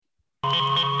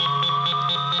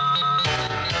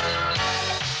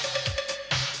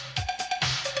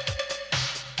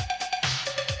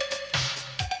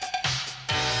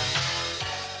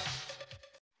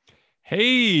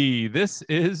Hey, this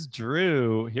is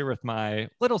Drew here with my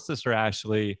little sister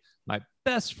Ashley, my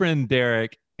best friend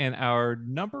Derek, and our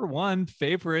number one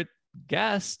favorite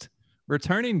guest,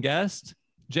 returning guest,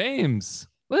 James.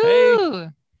 Hey, Woo!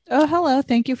 Oh, hello.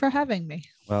 Thank you for having me.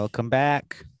 Welcome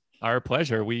back. our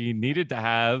pleasure. We needed to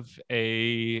have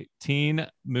a teen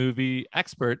movie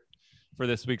expert for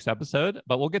this week's episode,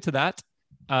 but we'll get to that.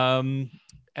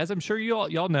 As I'm sure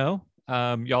y'all know,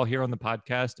 y'all here on the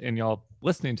podcast and y'all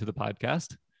listening to the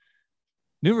podcast,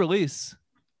 New Release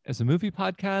is a movie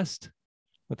podcast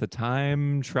with a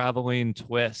time traveling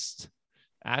twist.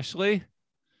 Ashley,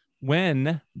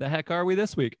 when the heck are we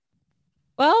this week?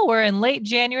 Well, we're in late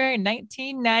January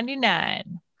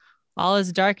 1999. All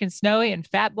is dark and snowy, and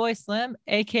Fatboy Slim,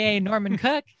 aka Norman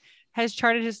Cook, has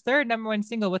charted his third number one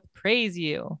single with Praise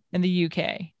You in the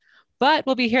UK. But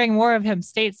we'll be hearing more of him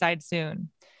stateside soon.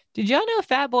 Did y'all know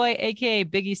Fatboy, aka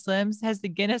Biggie Slims, has the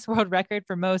Guinness World Record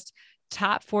for most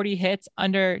top 40 hits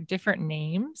under different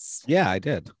names? Yeah, I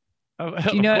did. Oh,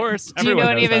 Do you know, of course. do you know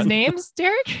Everyone any knows of his that. names,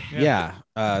 Derek?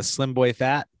 Yeah. Slim Boy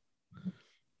Fat.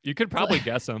 You could probably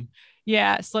guess them.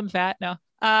 Yeah, Slim Fat. No.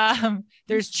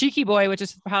 There's Cheeky Boy, which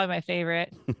is probably my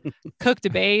favorite. Cook to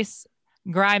Base,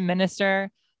 Grime Minister,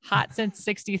 Hot Since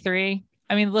 63.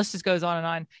 I mean, the list just goes on and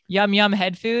on. Yum Yum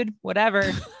Head Food,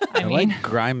 whatever. I mean, like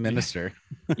Grime Minister.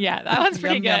 yeah, that one's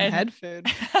pretty Yum good. Yum head food.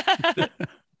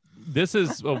 This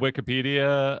is a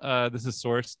Wikipedia. This is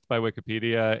sourced by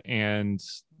Wikipedia, and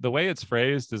the way it's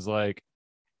phrased is like,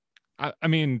 I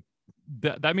mean,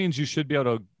 that means you should be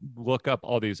able to look up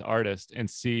all these artists and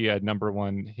see a number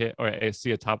one hit or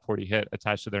see a top 40 hit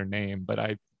attached to their name. But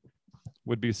I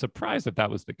would be surprised if that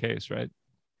was the case, right?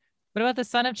 What about the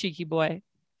son of Cheeky Boy?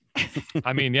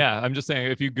 I mean, yeah, I'm just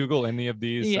saying if you Google any of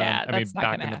these, Yeah, I mean, that's not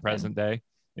back gonna in the happen. present day,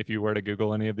 if you were to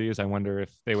Google any of these, I wonder if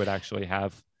they would actually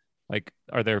have, like,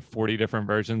 are there 40 different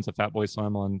versions of Fatboy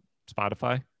Slim on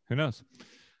Spotify? Who knows?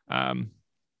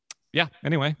 Yeah.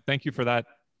 Anyway, thank you for that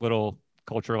little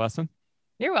culture lesson.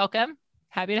 You're welcome.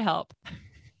 Happy to help.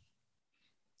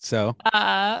 So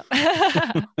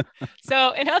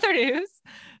So in other news,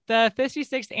 the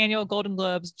 56th annual Golden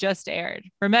Globes just aired.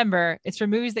 Remember, it's for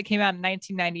movies that came out in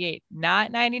 1998,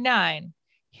 not 99.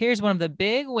 Here's one of the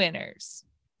big winners.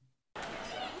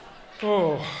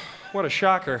 Oh, what a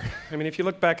shocker. I mean, if you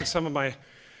look back at some of my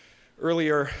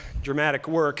earlier dramatic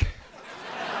work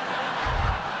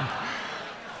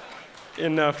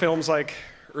in films like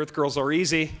Earth Girls Are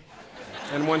Easy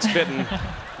and Once Bitten,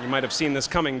 you might have seen this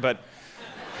coming, but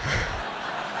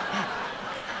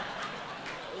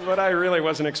I really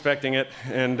wasn't expecting it.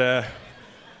 And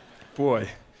boy,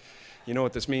 you know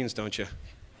what this means, don't you?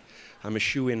 I'm a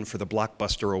shoo-in for the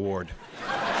Blockbuster Award.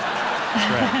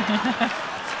 That's right.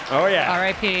 Oh, yeah.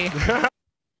 R.I.P.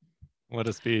 What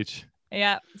a speech.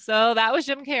 Yeah. So that was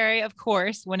Jim Carrey, of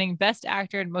course, winning Best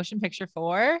Actor in Motion Picture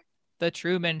for The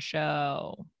Truman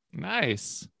Show.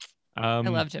 Nice. I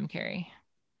love Jim Carrey.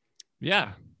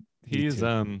 Yeah, he's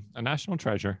too. A national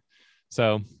treasure.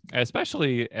 So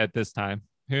especially at this time,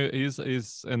 he's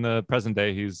in the present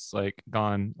day. He's like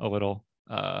gone a little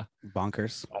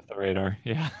bonkers. off the radar.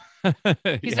 Yeah,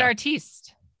 He's an yeah.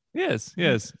 artiste. Yes.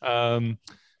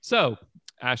 So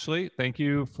Ashley, thank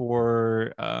you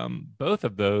for both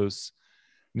of those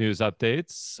news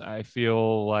updates. I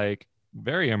feel like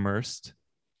very immersed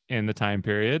in the time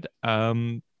period.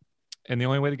 And the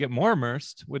only way to get more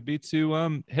immersed would be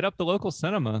to hit up the local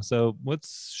cinema. So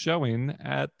what's showing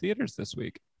at theaters this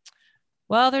week?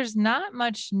 Well, there's not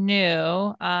much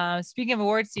new. Speaking of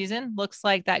award season, looks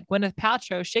like that Gwyneth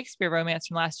Paltrow Shakespeare romance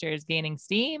from last year is gaining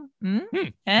steam.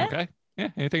 Eh? Okay. Yeah.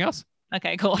 Anything else?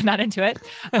 Okay, cool. Not into it.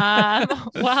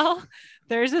 Well,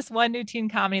 there's this one new teen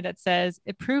comedy that says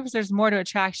it proves there's more to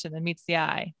attraction than meets the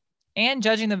eye. And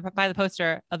judging them by the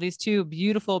poster of these two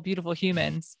beautiful, beautiful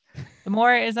humans, the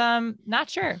more is not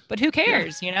sure, but who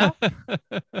cares, you know?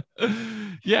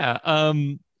 Yeah.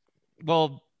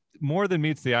 Well, more than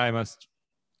meets the eye must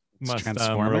relate.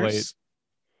 Transformers.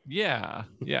 Yeah.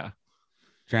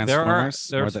 Transformers.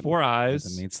 There's four More eyes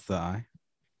than meets the eye.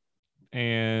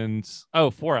 and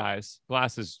four eyes.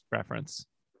 Glasses reference.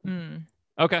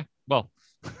 Okay. Well,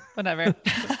 Whatever.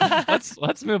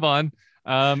 let's move on.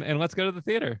 And let's go to the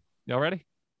theater. Y'all ready?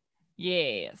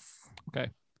 Yes.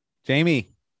 Jamie.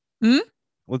 Hmm?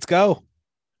 Let's go.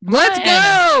 Let's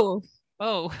go.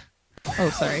 Oh,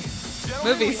 Sorry.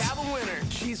 Gentlemen, we Movies. have a winner.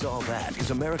 She's All That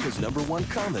is America's #1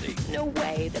 comedy, No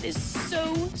way. That is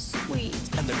so sweet.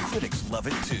 and the critics love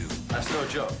it too. That's no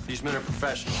joke. These men are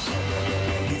professionals.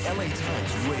 The LA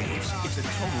Times raves it's a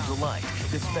total delight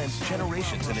that spans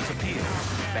generations in its appeal.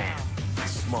 Bam.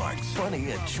 smart,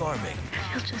 funny, and charming.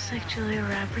 I feel just like Julia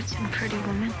Roberts in Pretty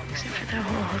Woman, except for that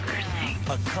whole hooker thing.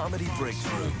 A comedy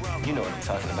breakthrough. You know what I'm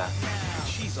talking about.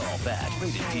 She's All That,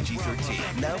 rated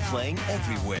PG-13. Now playing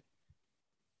everywhere.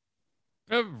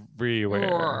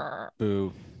 Everywhere.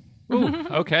 Boo. Ooh,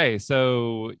 okay,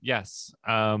 so yes,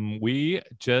 we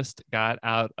just got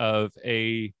out of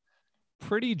a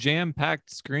pretty jam-packed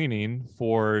screening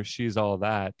for She's All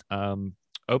That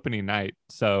opening night.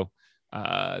 So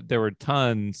there were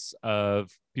tons of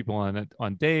people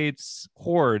on dates,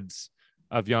 hordes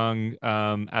of young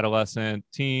adolescent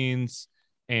teens,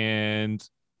 and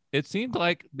it seemed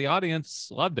like the audience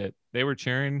loved it. They were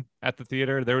cheering at the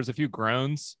theater. There was a few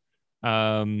groans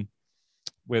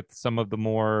with some of the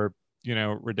more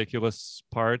ridiculous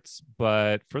parts,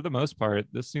 but for the most part,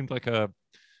 this seemed like a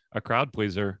crowd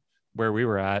pleaser where we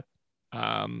were at.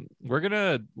 We're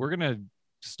gonna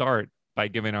start by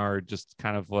giving our just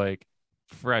kind of like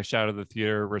fresh out of the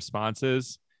theater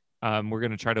responses. We're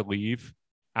gonna try to leave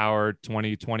our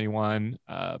 2021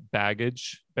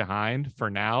 baggage behind for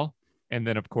now, and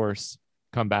then of course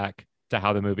come back to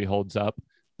how the movie holds up.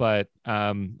 But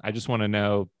I just want to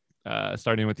know,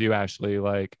 starting with you, Ashley,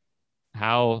 like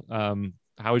how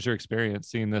was your experience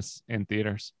seeing this in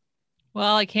theaters?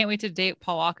 Well, I can't wait to date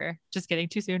Paul Walker. Just kidding.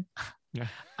 Too soon. Yeah.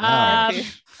 Wow.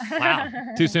 Wow.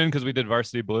 Too soon because we did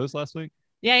Varsity Blues last week.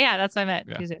 Yeah, that's what I meant.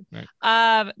 Yeah, Too soon.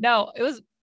 right. No,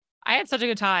 I had such a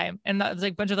good time, and it was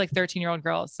like a bunch of like 13-year-old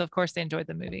girls. So of course they enjoyed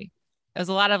the movie. It was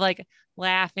a lot of like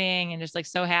laughing and just like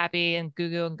so happy and goo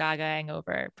goo and gagaing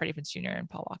over Freddie Prinze Jr. and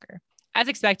Paul Walker. As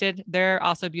expected, they're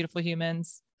also beautiful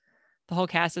humans. The whole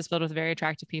cast is filled with very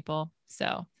attractive people.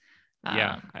 So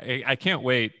Yeah, I can't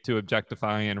wait to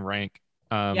objectify and rank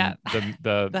the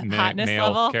hotness male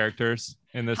level. characters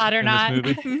in this Hot or not.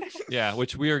 movie. Yeah,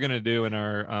 which we are gonna do in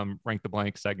our rank the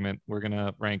blank segment. We're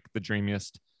gonna rank the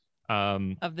dreamiest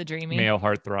of the dreamy male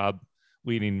heartthrob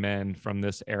leading men from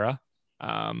this era.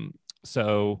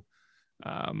 So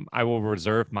I will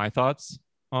reserve my thoughts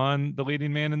on the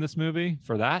leading man in this movie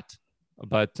for that.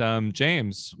 But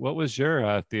James, what was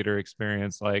your theater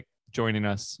experience like joining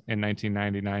us in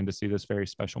 1999 to see this very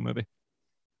special movie?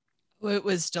 It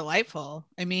was delightful.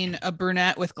 I mean, a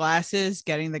brunette with glasses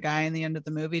getting the guy in the end of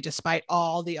the movie, despite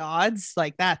all the odds,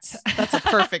 like that's a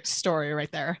perfect story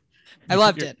right there. I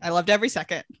loved it. I loved every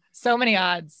second. So many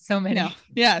odds. So many. No.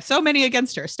 Yeah, so many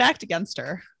against her, stacked against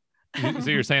her. So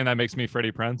you're saying that makes me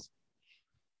Freddie Prinze?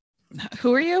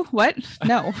 Who are you? What?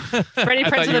 No. Freddie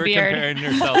Prinze with a beard. Comparing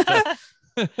yourself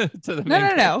to the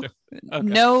main No.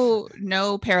 character.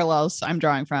 No parallels I'm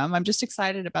drawing from. I'm just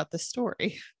excited about this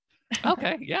story.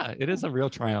 Okay, yeah, it is a real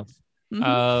triumph.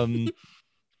 Mhm.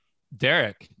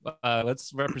 Derek,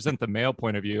 let's represent the male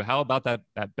point of view. How about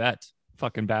that bet?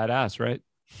 Fucking badass, right?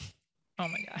 Oh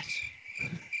my gosh.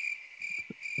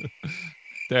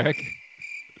 Derek.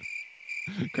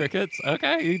 Crickets.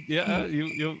 Okay,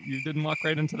 you didn't walk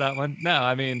right into that one. No,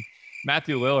 I mean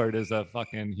Matthew Lillard is a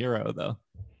fucking hero, though.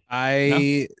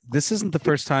 This isn't the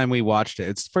first time we watched it.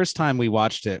 It's the first time we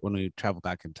watched it when we traveled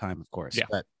back in time, of course. Yeah.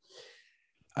 But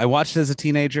I watched it as a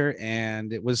teenager,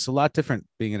 and it was a lot different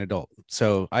being an adult.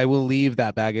 So I will leave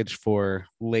that baggage for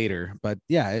later. But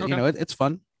yeah, Okay. it's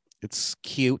fun. It's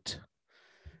cute.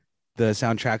 The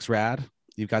soundtrack's rad.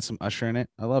 You've got some Usher in it.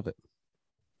 I love it.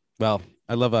 Well,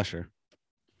 I love Usher.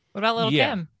 What about Little Yeah.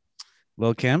 Kim?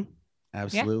 Lil Kim,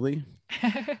 absolutely.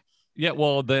 Yeah,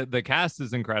 well, the cast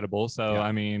is incredible. So Yeah.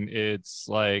 I mean, it's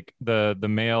like the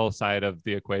male side of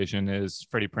the equation is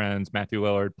Freddie Prinze, Matthew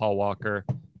Lillard, Paul Walker.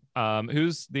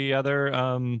 Who's the other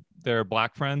their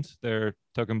black friend, their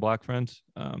token black friend?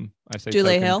 I say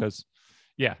Julia token Hill? because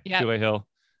Yep. Julia Hill.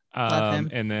 Love him.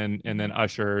 And then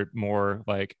Usher, more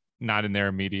like not in their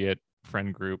immediate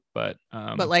friend group, but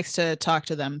likes to talk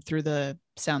to them through the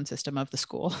sound system of the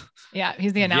school. Yeah,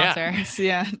 he's the announcer. So,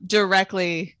 yeah,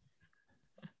 directly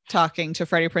talking to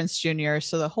Freddie Prinze Jr.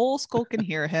 so the whole school can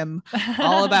hear him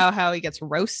all about how he gets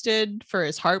roasted for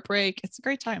his heartbreak. It's a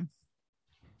great time.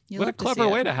 You what a love to see clever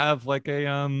it. way to have like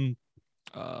a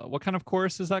what kind of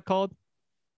chorus is that called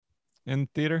in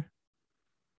theater?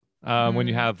 When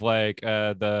you have like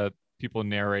the people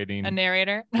narrating A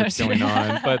narrator. what's going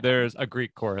on, but there's a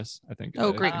Greek chorus, I think. Oh,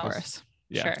 it Greek is. chorus.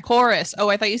 Yeah. Sure. Chorus. Oh,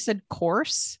 I thought you said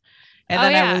course. And Oh,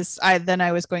 then yeah.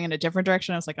 I was going in a different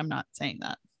direction. I was like, I'm not saying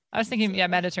that. I was thinking, yeah,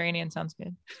 Mediterranean sounds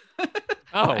good.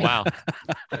 Oh, Fine. wow.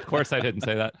 Of course I didn't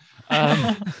say that.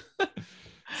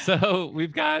 So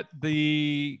we've got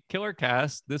the killer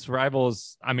cast. This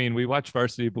rivals, I mean, we watched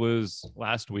Varsity Blues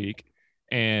last week,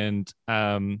 and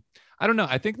I don't know.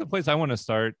 I think the place I want to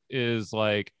start is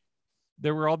like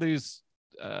there were all these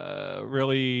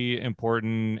really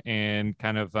important and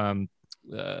kind of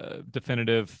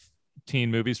definitive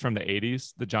teen movies from the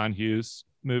 80s, the John Hughes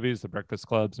movies, the Breakfast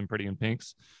Clubs and Pretty in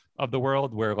Pinks of the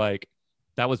world, where like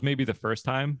that was maybe the first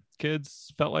time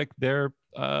kids felt like their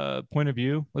point of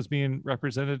view was being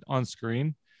represented on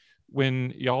screen.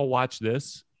 When y'all watch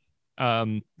this,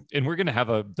 and we're going to have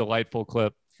a delightful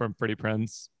clip from Freddie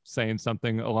Prinze saying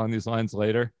something along these lines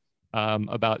later,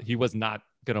 about he was not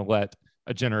going to let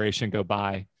a generation go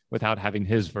by without having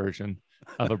his version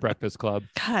of a Breakfast Club.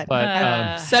 God, But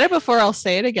I've said it before, I'll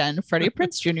say it again. Freddie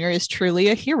Prinze Jr. is truly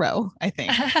a hero, I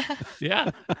think.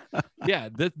 yeah,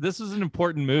 this is an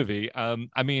important movie.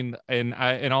 I mean, in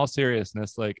all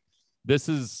seriousness, like this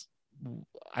is,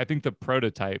 I think, the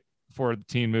prototype for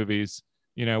teen movies.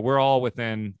 You know, we're all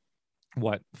within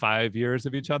what 5 years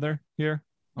of each other here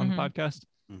on the podcast.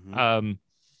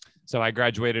 So I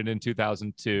graduated in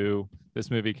 2002.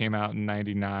 This movie came out in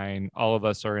 99. All of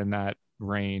us are in that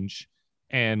range.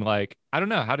 And like, I don't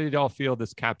know, how did y'all feel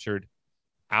this captured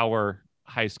our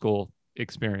high school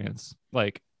experience?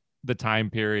 Like the time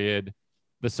period,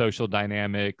 the social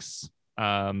dynamics.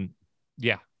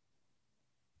 Yeah.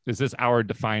 Is this our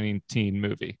defining teen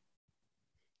movie?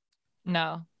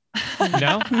 No.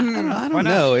 No? I don't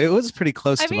know. It was pretty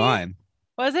close to mine.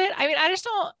 Was it? I mean, I just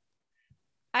don't.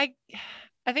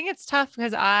 I think it's tough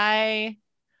because I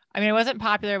mean, it wasn't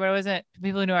popular, but it wasn't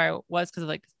people who knew I was because of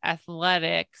like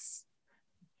athletics.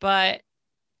 But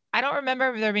I don't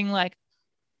remember there being like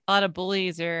a lot of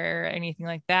bullies or anything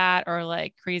like that, or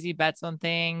like crazy bets on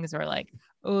things, or like,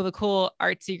 oh, the cool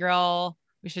artsy girl,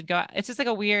 we should go. It's just like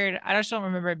a weird. I just don't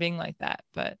remember it being like that.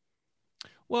 But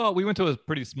well, we went to a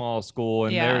pretty small school,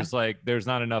 and there's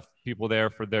not enough people there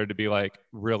for there to be like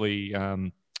really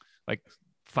like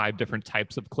 5 different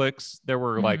types of cliques. There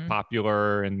were like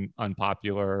popular and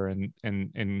unpopular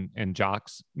and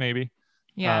jocks maybe.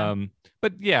 Yeah.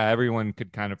 But yeah, everyone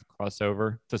could kind of cross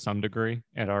over to some degree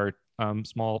at our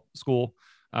small school.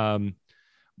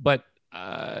 But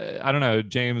I don't know,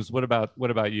 James, what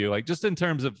about you? Like just in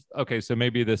terms of, okay, so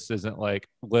maybe this isn't like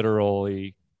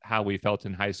literally how we felt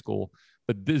in high school,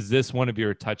 but is this one of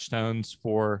your touchstones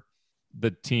for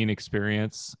the teen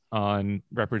experience on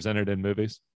represented in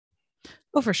movies?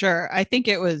 Oh, for sure. I think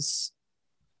it was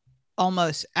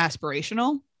almost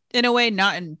aspirational in a way,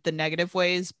 not in the negative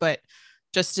ways, but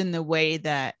just in the way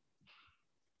that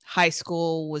high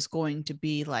school was going to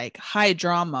be like high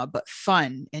drama, but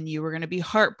fun. And you were going to be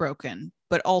heartbroken,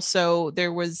 but also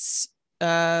there was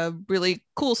really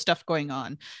cool stuff going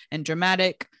on and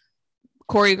dramatic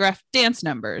choreographed dance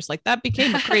numbers. Like that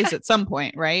became a craze at some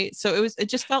point, right? So it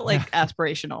just felt like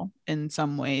aspirational in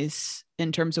some ways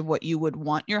in terms of what you would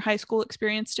want your high school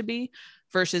experience to be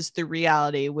versus the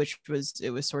reality, which was, it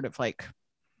was sort of like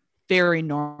very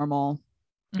normal,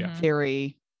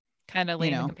 very kind of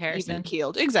lame in comparison. Even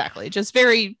keeled. Exactly. Just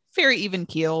very, very even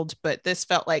keeled. But this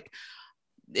felt like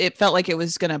it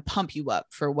was going to pump you up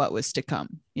for what was to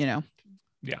come, you know?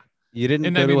 Yeah. You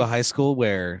didn't go to a high school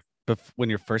where when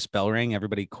your first bell rang,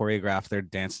 everybody choreographed their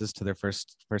dances to their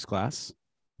first class?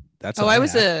 That's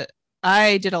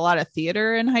I did a lot of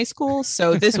theater in high school,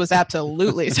 so this was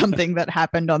absolutely something that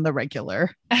happened on the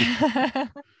regular.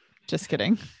 Just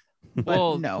kidding.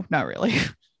 Well, no, not really.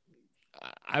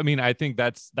 I mean, I think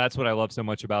that's what I love so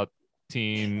much about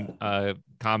teen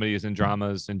comedies and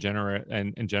dramas in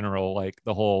general, like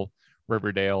the whole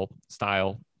Riverdale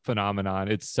style phenomenon.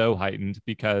 It's so heightened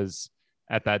because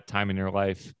at that time in your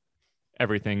life,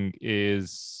 everything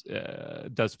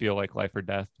does feel like life or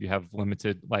death. You have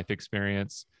limited life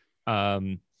experience.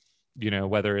 You know,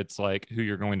 whether it's like who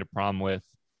you're going to prom with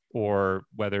or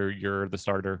whether you're the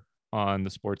starter on the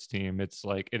sports team, it's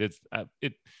like it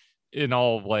in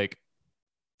all like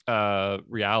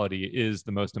reality is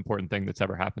the most important thing that's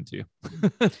ever happened to you.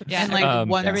 Yeah, and like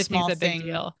one small a big thing.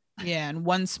 Deal. Yeah, and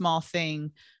one small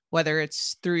thing, whether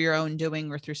it's through your own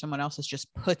doing or through someone else's,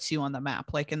 just puts you on the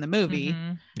map. Like in the movie,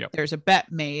 there's a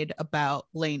bet made about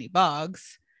Lainey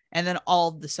Boggs, and then all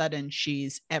of a sudden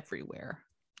she's everywhere.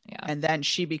 Yeah. And then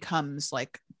she becomes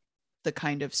like the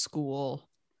kind of school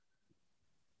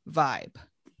vibe.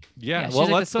 Yeah. She's Well,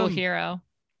 like let's a school hero.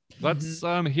 Let's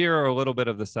hear a little bit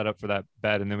of the setup for that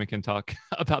bet, and then we can talk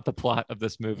about the plot of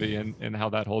this movie and how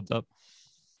that holds up.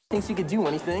 Thinks he could do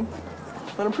anything.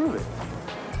 Let him prove it.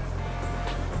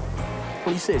 What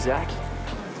do you say, Zach?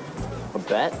 A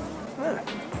bet? Yeah.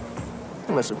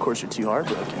 Unless, of course, you're too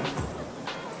heartbroken.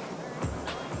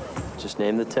 Just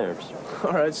name the terms.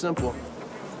 All right, simple.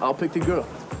 I'll pick the girl.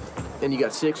 Then you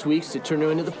got 6 weeks to turn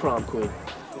her into the prom queen.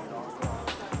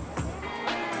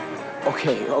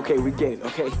 Okay, we get it,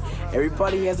 okay?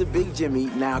 Everybody has a big Jimmy.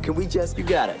 Now, can we just... You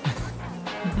got it.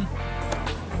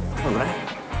 All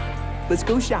right. Let's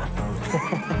go shopping.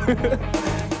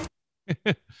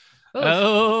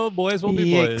 Oh, boys will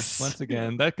be boys. Yikes. Once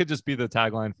again, that could just be the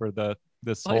tagline for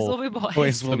this Boys whole will be boys.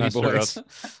 Boys will be semester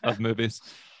boys. of movies.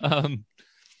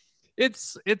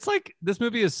 It's like this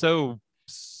movie is so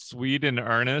sweet and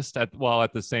earnest while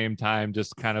at the same time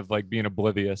just kind of like being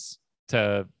oblivious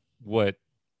to what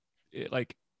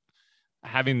like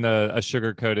having a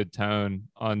sugar-coated tone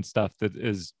on stuff that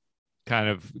is kind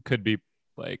of could be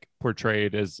like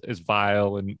portrayed as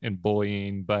vile and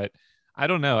bullying. But I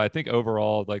don't know. I think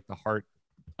overall, like the heart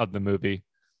of the movie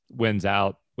wins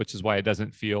out, which is why it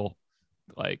doesn't feel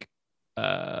like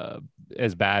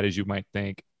as bad as you might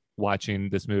think watching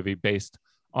this movie based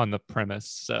on the premise.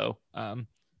 So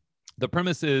the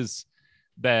premise is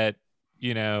that,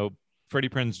 you know, Freddie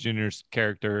Prinze Jr.'s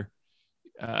character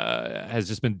has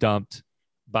just been dumped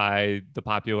by the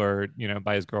popular, you know,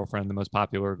 by his girlfriend, the most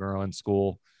popular girl in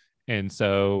school. And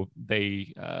so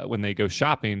they, when they go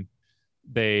shopping,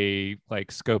 they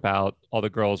like scope out all the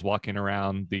girls walking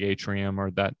around the atrium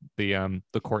or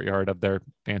the courtyard of their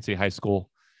fancy high school.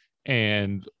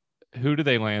 And who do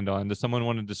they land on? Does someone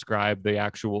want to describe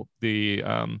the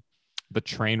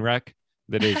train wreck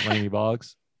that is Laney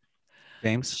Boggs?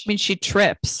 James? I mean, she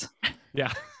trips.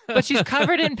 Yeah. But she's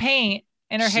covered in paint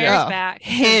and her hair is back.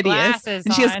 Hideous.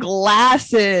 And she has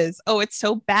glasses. Oh, it's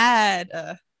so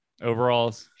bad.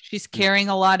 Overalls. She's carrying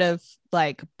a lot of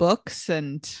like books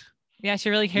and yeah, she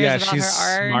really cares about her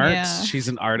art. Smart. Yeah. She's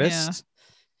an artist.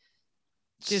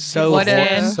 Yeah.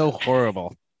 So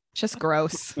horrible. Just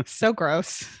gross. So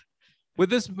gross. With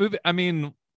this movie, I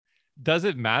mean, does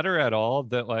it matter at all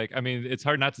that like, I mean, it's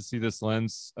hard not to see this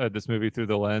movie through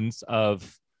the lens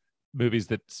of movies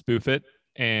that spoof it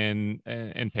and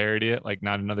parody it, like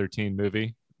Not Another Teen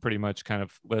Movie pretty much kind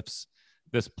of lifts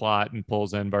this plot and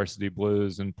pulls in Varsity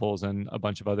Blues and pulls in a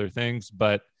bunch of other things.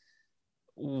 But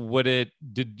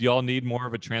did y'all need more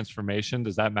of a transformation?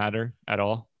 Does that matter at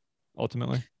all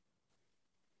ultimately?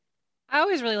 I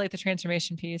always really like the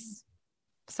transformation piece.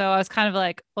 So I was kind of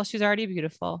like, well, she's already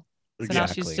beautiful. So now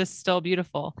she's just still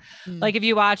beautiful. Like if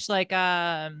you watch like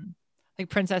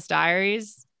Princess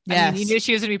Diaries, I mean, you knew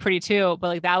she was gonna be pretty too, but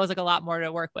like that was like a lot more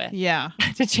to work with. Yeah.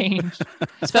 To change.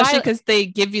 Especially because they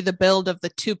give you the build of the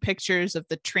two pictures of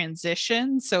the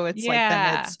transition. So it's like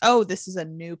then it's this is a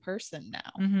new person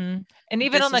now. Mm-hmm. And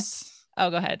even go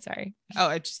ahead. Sorry.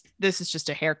 This is just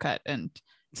a haircut and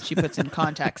she puts in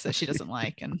contacts that she doesn't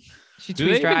like and she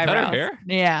tweezed her eyebrows. Her hair?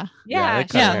 Yeah. Yeah.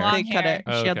 They cut it.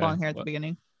 She had long hair at the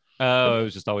beginning. Oh, it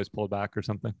was just always pulled back or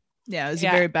something. Yeah, it was a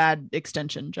very bad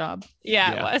extension job.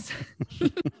 Yeah. It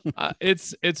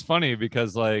was. It's funny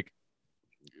because like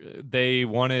they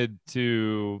wanted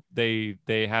to they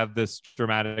have this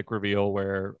dramatic reveal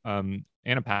where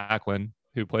Anna Paquin,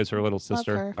 who plays her little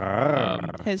sister,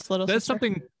 his little sister,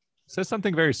 says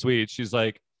something very sweet. She's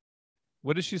like,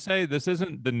 what does she say? This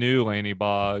isn't the new Laney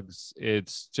Boggs.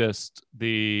 It's just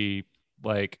the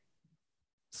like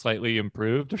slightly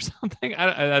improved or something.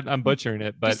 I'm butchering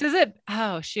it, but just is it?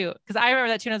 Oh shoot! Because I remember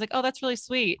that too, and I was like, oh, that's really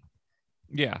sweet.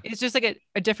 Yeah, it's just like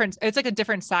a different. It's like a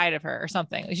different side of her or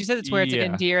something. Like she said, it's where it's like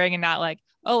endearing and not like,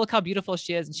 oh, look how beautiful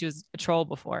she is, and she was a troll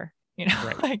before. You know,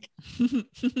 right. like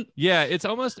yeah, it's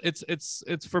almost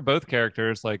it's for both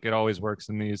characters. Like it always works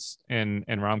in these in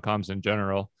rom-coms in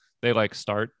general. They like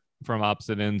start from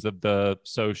opposite ends of the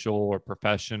social or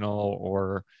professional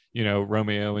or, you know,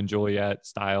 Romeo and Juliet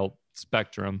style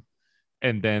spectrum.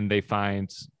 And then they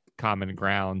find common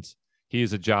ground.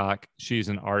 He's a jock. She's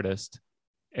an artist.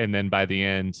 And then by the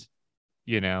end,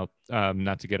 you know,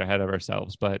 not to get ahead of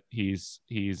ourselves, but he's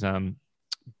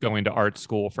going to art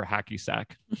school for hacky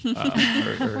sack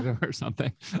or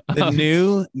something. The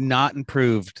new, not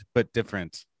improved, but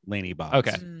different Laney Boggs.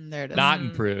 Okay. There it is. Not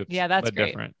improved. Yeah, that's but great.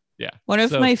 Different. Yeah. One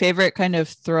of my favorite kind of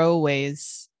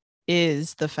throwaways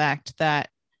is the fact that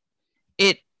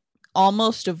it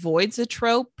almost avoids a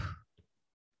trope.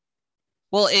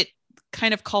 Well, it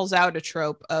kind of calls out a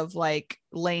trope of like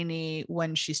Laney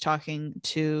when she's talking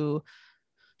to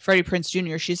Freddie Prinze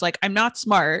Jr. She's like, I'm not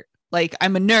smart. Like,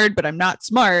 I'm a nerd, but I'm not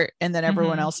smart. And then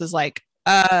everyone else is like,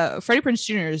 Freddie Prinze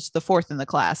Jr. is the fourth in the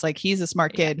class. Like, he's a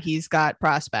smart kid. He's got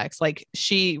prospects. Like,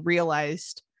 she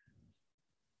realized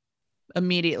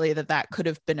immediately that could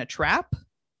have been a trap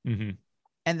and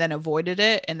then avoided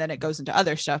it. And then it goes into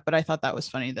other stuff. But I thought that was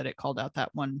funny that it called out that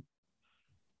one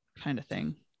kind of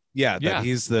thing. Yeah. That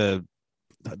he's the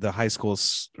high school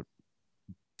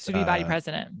student body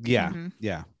president. Yeah.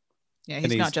 Yeah. Yeah,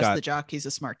 he's not just the jock; he's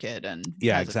a smart kid, and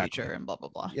has a future, and blah blah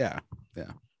blah. Yeah,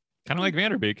 kind of like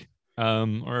Vanderbeek,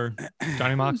 or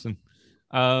Johnny Moxon.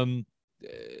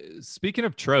 Speaking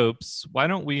of tropes, why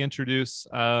don't we introduce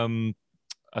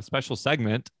a special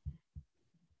segment,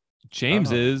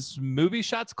 James's Movie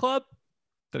Shots Club.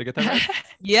 Did I get that right?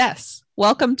 Yes.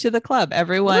 Welcome to the club.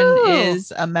 Everyone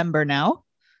is a member now.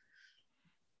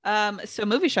 So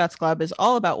Movie Shots Club is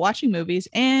all about watching movies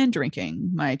and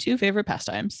drinking, my two favorite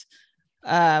pastimes.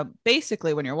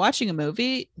 Basically, when you're watching a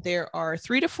movie, there are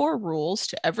 3 to 4 rules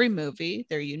to every movie.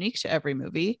 They're unique to every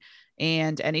movie.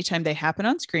 And anytime they happen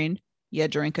on screen, you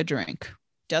drink a drink.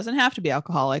 Doesn't have to be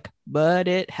alcoholic, but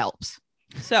it helps.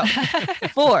 So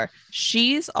for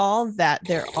She's All That,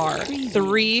 there are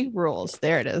 3 rules.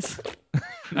 There it is.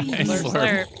 Nice.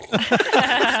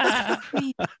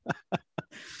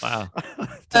 Wow.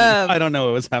 I don't know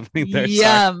what was happening there.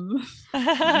 Yum.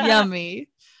 Yummy.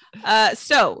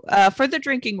 So for the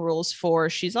drinking rules for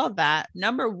She's All That,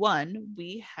 number 1,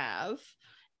 we have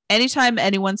anytime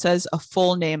anyone says a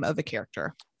full name of a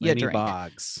character, you Laney drink.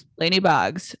 Boggs. Laney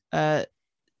Boggs,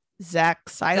 Zach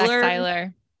Seiler,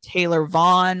 Seiler. Taylor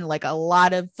Vaughn, like a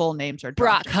lot of full names are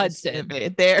Brock dropped in this Hudson. movie.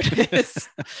 There it is.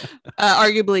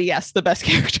 Arguably, yes, the best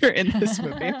character in this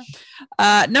movie.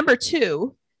 Number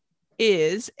 2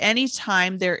 is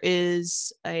anytime there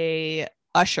is a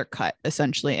Usher cut,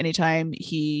 essentially anytime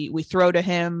we throw to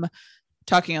him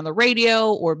talking on the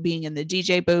radio or being in the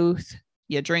DJ booth,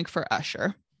 you drink for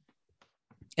Usher.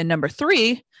 And number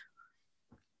 3,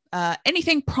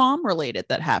 anything prom related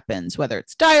that happens, whether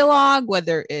it's dialogue,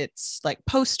 whether it's like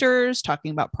posters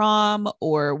talking about prom,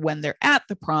 or when they're at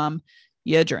the prom,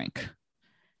 you drink.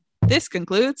 This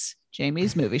concludes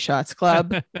Jamie's Movie Shots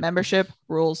Club membership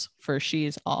rules for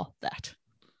She's All That.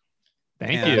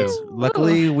 Thank And you.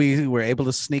 luckily, we were able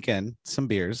to sneak in some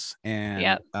beers, and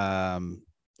Yep.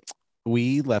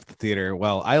 We left the theater.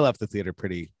 Well, I left the theater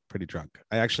pretty drunk.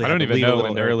 I actually I don't had to even leave know a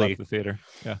when little Derek early. left the theater.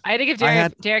 Yeah. I had to give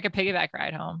Derek a piggyback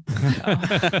ride home.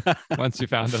 So. Once you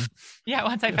found him. Yeah,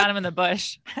 once I found him in the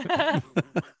bush.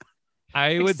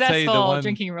 I would say the Successful one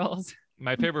drinking rules.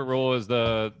 my favorite rule is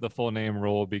the full name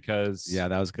rule, because Yeah,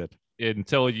 that was good.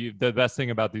 the best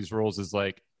thing about these rules is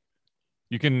like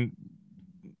you can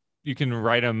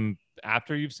write them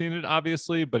after you've seen it,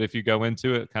 obviously, but if you go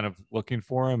into it kind of looking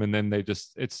for them and then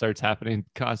it starts happening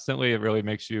constantly, it really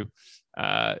makes you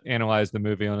analyze the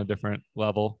movie on a different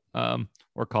level,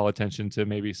 or call attention to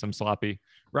maybe some sloppy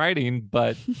writing,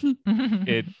 but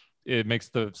it makes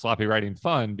the sloppy writing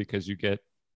fun because you get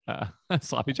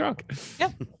sloppy drunk.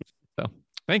 Yep. So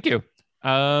thank you.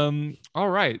 All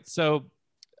right, so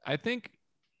I think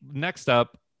next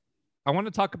up I want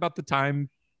to talk about the time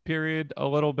period a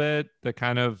little bit, the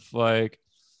kind of like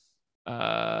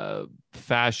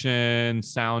fashion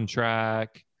soundtrack.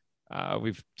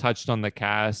 We've touched on the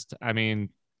cast. I mean,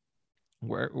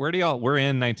 where do we're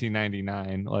in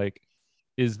 1999. Like,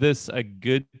 is this a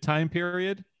good time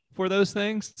period for those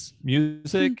things?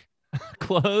 Music,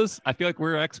 clothes. I feel like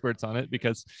we're experts on it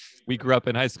because we grew up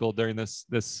in high school during this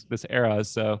era.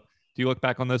 So do you look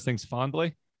back on those things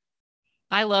fondly?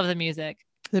 I love the music.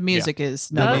 The music is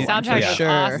The number one soundtrack for is sure.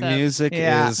 awesome. Music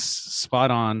is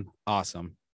spot on.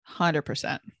 Awesome.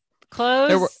 100%. Clothes.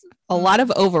 There were a lot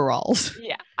of overalls.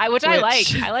 Yeah, I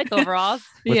like. I like overalls.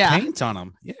 With Yeah. paint on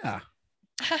them. Yeah.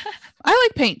 I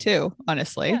like paint too,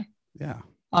 honestly, Yeah.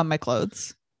 on my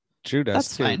clothes. Drew does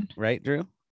That's too, fine. right, Drew?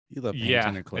 You love paint Yeah,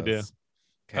 on your I clothes.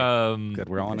 do. Okay. Good.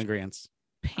 We're all in agreement.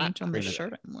 Paint on the agree with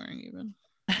shirt I'm wearing even.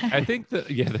 I think that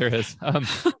there is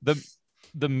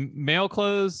the male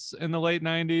clothes in the late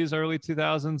 90s, early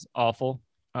 2000s, awful.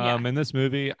 In this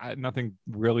movie, nothing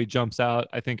really jumps out.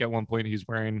 I think at one point he's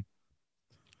wearing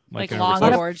Like an long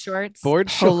oversized- board shorts. Board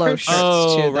Polo shorts. shirts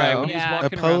Oh, too, right. though. When he's Yeah.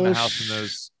 walking A around the polo house in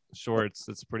those shorts,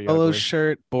 it's pretty Polo ugly.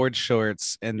 shirt, board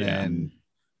shorts, and Yeah. then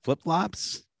flip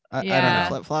flops. I Yeah. don't know.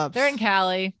 Flip flops. They're in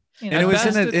Cali. You know. And it was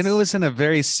best and it it's- was in a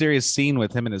very serious scene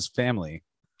with him and his family.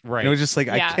 Right. And it was just like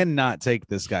Yeah. I cannot take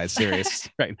this guy serious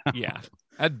right now. Yeah.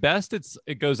 At best,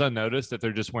 it goes unnoticed if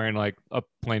they're just wearing like a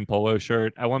plain polo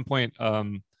shirt. At one point,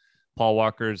 Paul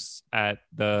Walker's at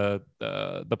the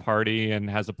party and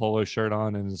has a polo shirt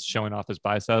on and is showing off his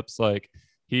biceps. Like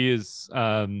he is,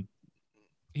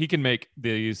 he can make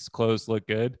these clothes look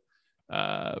good.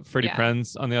 Freddie Yeah.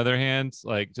 Prinze, on the other hand,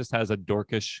 like just has a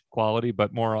dorkish quality,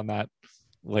 but more on that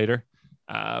later.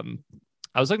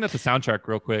 I was looking at the soundtrack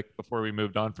real quick before we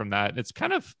moved on from that.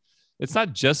 It's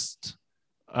not just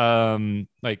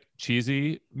like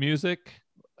cheesy music.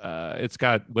 It's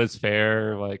got Liz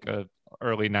Phair, like a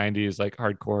early 90s like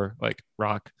hardcore like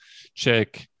rock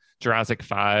chick, Jurassic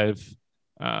 5.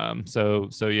 So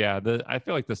yeah, I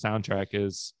feel like the soundtrack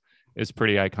is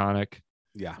pretty iconic.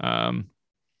 Yeah.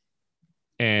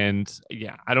 And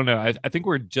yeah, I don't know. I think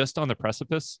we're just on the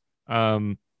precipice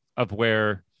of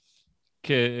where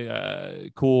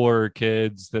cooler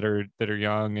kids that are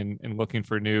young and looking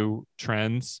for new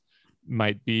trends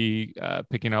might be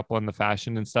picking up on the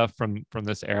fashion and stuff from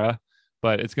this era,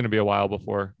 but it's going to be a while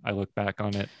before I look back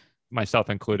on it, myself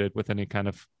included, with any kind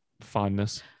of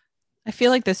fondness. I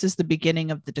feel like this is the beginning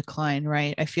of the decline,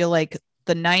 right? I feel like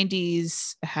the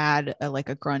 90s had a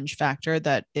grunge factor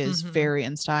that is very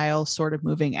in style, sort of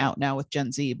moving out now with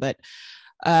Gen Z, but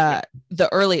the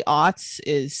early aughts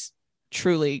is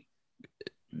truly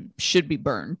should be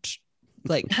burned.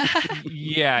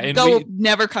 Yeah, and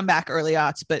never come back early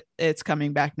aughts, but it's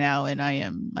coming back now, and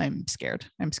I'm scared.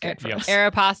 I'm scared for this.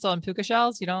 Aeropostale and puka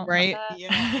shells, you don't right?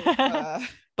 Yeah.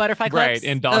 Butterfly clips, right?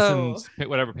 And Dawson's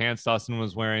whatever pants Dawson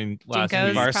was wearing last Jinkos,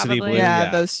 week, varsity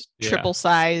blue, those triple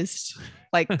sized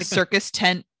circus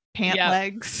tent pant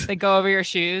legs. They go over your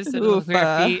shoes and over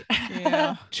your feet.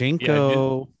 Yeah,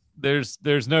 Jinko.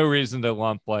 There's no reason to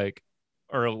lump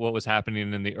or what was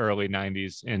happening in the early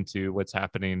 90s into what's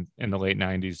happening in the late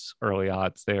 90s, early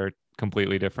aughts. They're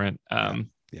completely different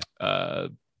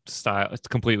style. It's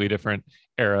completely different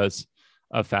eras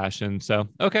of fashion. So,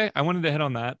 okay. I wanted to hit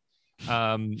on that.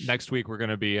 Next week, we're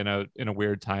going to be in a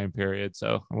weird time period.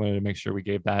 So I wanted to make sure we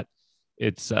gave that.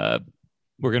 It's we're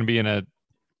going to be in a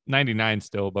 99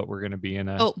 still, but we're going to be in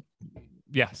a,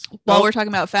 yes. While we're talking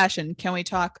about fashion, can we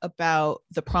talk about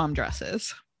the prom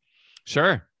dresses?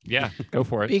 Sure. Yeah, go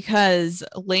for it. Because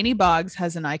Lainey Boggs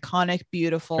has an iconic,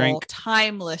 beautiful,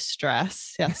 timeless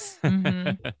dress. Yes.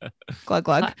 Glug,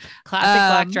 glug. Classic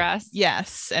black dress.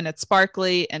 Yes. And it's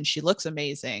sparkly and she looks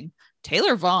amazing.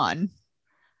 Taylor Vaughn,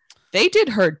 they did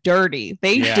her dirty.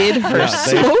 They did her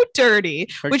so dirty,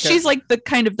 which she's the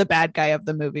kind of the bad guy of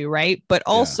the movie, right? But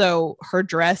also her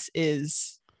dress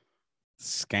is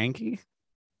skanky.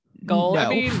 Gold. No. I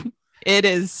mean, it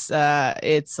is.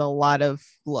 It's a lot of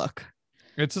look.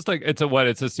 It's just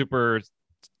it's a super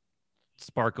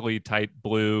sparkly, tight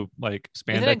blue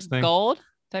spandex thing. Gold?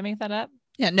 Did I make that up?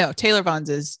 Yeah, no. Taylor Vaughn's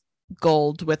is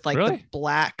gold with the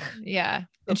black. Yeah,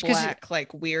 the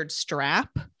black weird strap,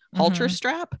 halter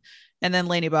strap, and then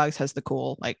Lainey Boggs has the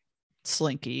cool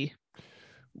slinky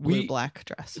blue black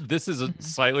dress. This is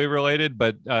slightly related,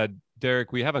 but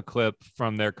Derek, we have a clip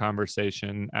from their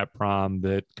conversation at prom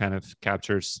that kind of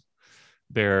captures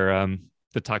their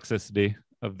the toxicity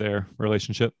of their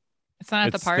relationship. It's not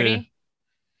at the party.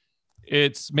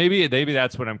 It's maybe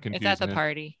that's what I'm confused. It's at the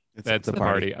party. That's the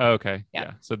party. Oh, okay.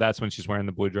 Yeah. So that's when she's wearing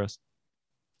the blue dress.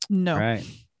 No. Right.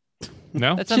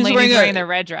 No. That's when Lainey's wearing the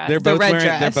red dress. They're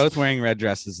both wearing red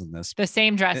dresses in this. The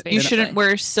same dress. Basically. You shouldn't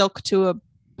wear silk to a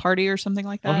party or something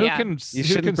like that. Well, you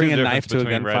shouldn't bring a knife to a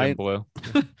gunfight. Blue?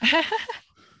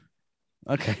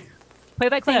 Okay. Play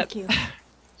that clip. Thank you.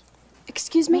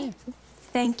 Excuse me.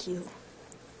 Thank you.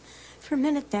 For a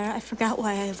minute there, I forgot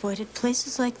why I avoided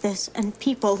places like this and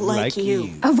people like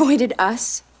you. Avoided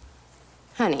us?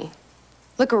 Honey,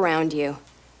 look around you.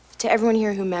 To everyone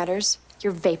here who matters,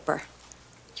 you're vapor.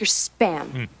 You're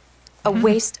spam. A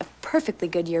waste of perfectly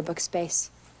good yearbook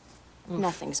space.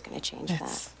 Nothing's gonna change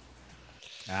that.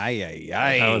 Aye.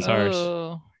 That was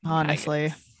harsh.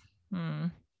 Honestly.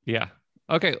 Yeah.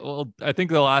 Okay. Well, I think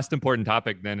the last important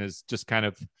topic then is just kind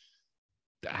of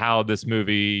how this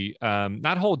movie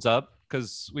not holds up,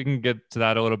 because we can get to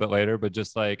that a little bit later, but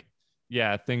just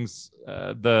things,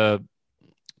 the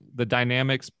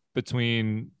dynamics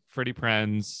between Freddie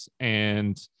Prinze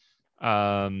and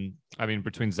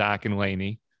between Zach and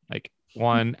Lainey.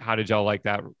 One, how did y'all like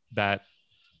that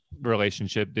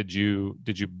relationship? Did you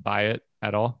buy it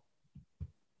at all?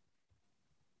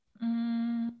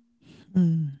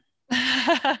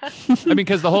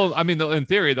 Because in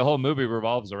theory, the whole movie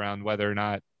revolves around whether or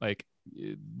not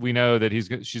we know that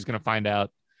she's going to find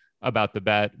out about the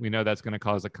bet. We know that's going to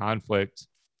cause a conflict,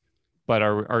 but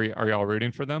are y'all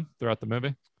rooting for them throughout the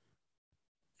movie?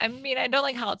 I mean, I don't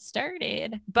like how it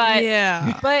started, but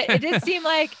but it does seem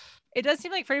like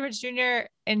Freddie Prinze Jr.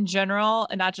 in general,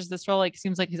 and not just this role,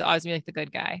 seems like he's always gonna be the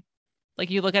good guy.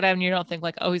 You look at him and you don't think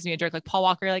he's gonna be a jerk. Paul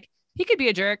Walker, he could be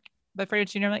a jerk, but Freddie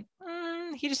Prinze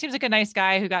Jr., he just seems like a nice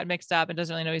guy who got mixed up and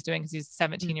doesn't really know what he's doing because he's a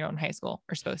 17-year-old in high school,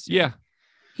 or supposed to. Yeah.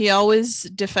 He always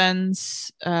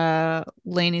defends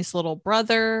Lainey's little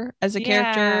brother as a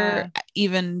character,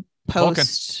 even post.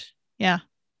 Culkin. Yeah.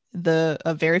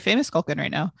 A very famous Culkin right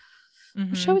now.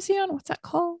 What show is he on? What's that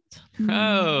called?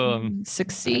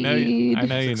 Succeed. I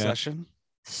know you know.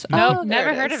 Nope,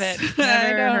 never heard of it.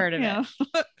 Never heard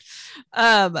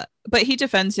of it. But he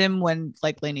defends him when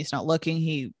Lainey's not looking.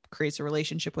 He creates a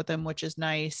relationship with him, which is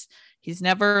nice. He's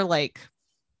never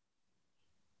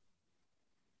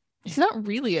he's not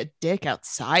really a dick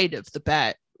outside of the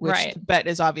bet which Right. the bet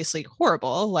is obviously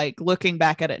horrible. Like looking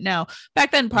back at it now,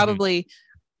 back then, probably,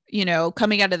 you know,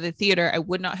 coming out of the theater, I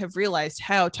would not have realized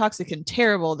how toxic and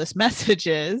terrible this message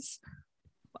is.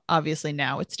 Obviously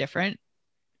now it's different,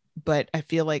 but I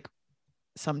feel like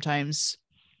sometimes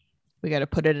we got to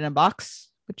put it in a box,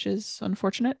 which is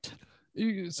unfortunate.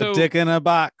 So a dick in a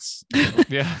box.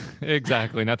 yeah,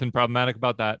 exactly. Nothing problematic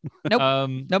about that.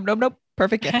 Nope. Nope.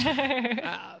 Perfect gift.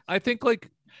 I think like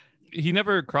he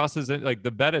never crosses it. Like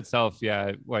the bet itself,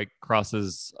 yeah, like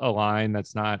crosses a line.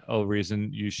 That's not a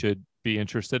reason you should be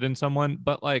interested in someone.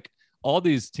 But like all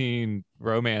these teen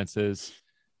romances,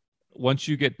 once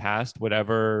you get past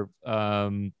whatever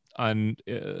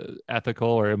unethical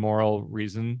or immoral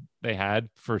reason they had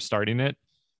for starting it,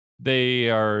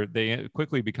 they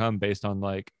quickly become based on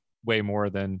like way more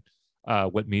than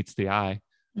what meets the eye.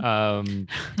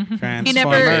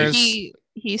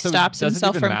 He stops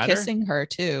himself from kissing her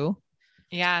too.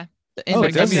 Yeah.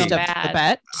 Does he? The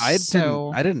bet. I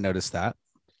didn't notice that.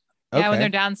 Yeah, when they're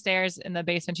downstairs in the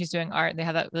basement, she's doing art. They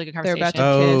have that really good They're conversation.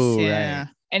 about to kiss. Yeah. right.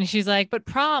 And she's like, "But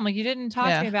prom, like you didn't talk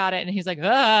to me about it." And he's like,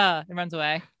 "Ah," and runs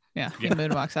away. Yeah, he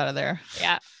moonwalks out of there.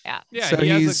 Yeah. So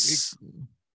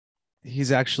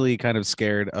he's actually kind of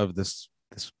scared of this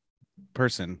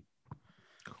person.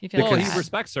 He feels He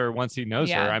respects her once he knows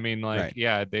her. I mean, like, Right.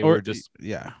 yeah, they were just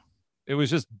it was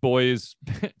just boys.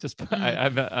 Just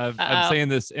I'm saying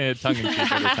this tongue in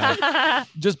cheek every time.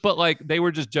 But like they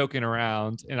were just joking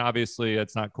around, and obviously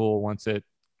it's not cool once it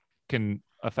can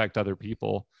affect other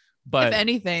people. But if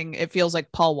anything, it feels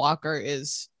like Paul Walker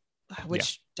is,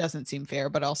 which doesn't seem fair,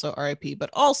 but also RIP. But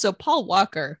also Paul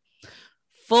Walker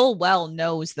full well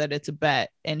knows that it's a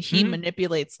bet, and he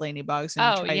manipulates Lainey Boggs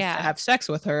and tries to have sex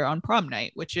with her on prom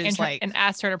night, which is and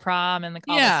asked her to prom and like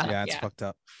all Yeah. this stuff. Yeah, it's fucked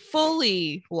up.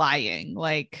 fully lying.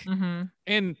 Like,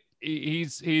 and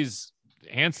he's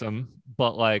handsome,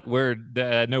 but like we're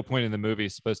at no point in the movie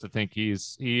supposed to think he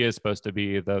is supposed to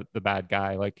be the bad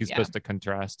guy. Like he's supposed to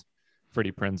contrast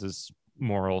Freddie Prinze's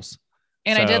morals.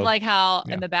 And I did like how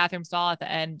in the bathroom stall at the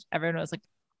end, everyone was like,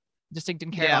 just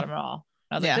didn't care about him at all.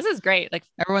 I was like, this is great. Like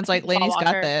everyone's like, Paul Lainey's got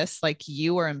Walker. this. Like,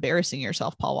 you are embarrassing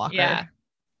yourself, Paul Walker. Yeah.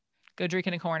 Go drink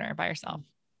in a corner by yourself.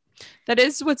 That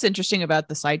is what's interesting about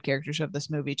the side characters of this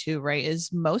movie too, right?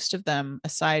 Is most of them,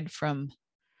 aside from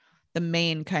the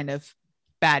main kind of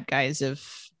bad guys of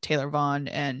Taylor Vaughn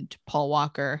and Paul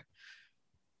Walker,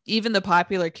 even the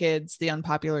popular kids, the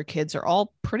unpopular kids are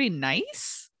all pretty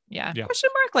nice. Yeah. Question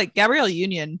mark. Like Gabrielle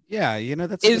Union. Yeah, you know,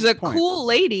 that's is a point. cool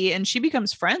lady, and she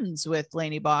becomes friends with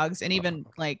Lainey Boggs, and even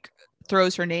like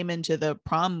throws her name into the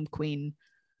prom queen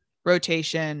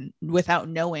rotation without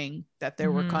knowing that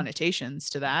there were connotations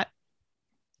to that.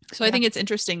 So I think it's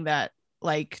interesting that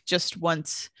like just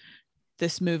once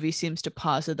this movie seems to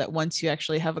posit that once you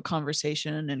actually have a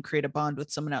conversation and create a bond with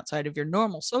someone outside of your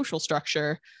normal social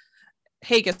structure,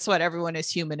 hey, guess what? Everyone is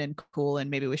human and cool,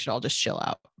 and maybe we should all just chill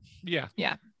out. Yeah.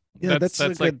 Yeah, that's a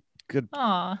good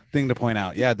thing to point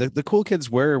out. Yeah, the cool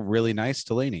kids were really nice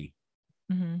to Lainey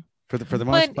for the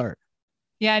most part.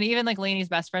 Yeah, and even like Lainey's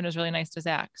best friend was really nice to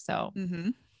Zach. So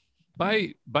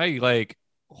by like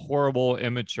horrible,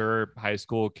 immature high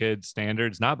school kid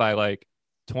standards, not by like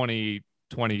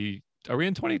 2020. Are we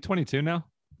in 2022 now?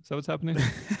 Is that what's happening?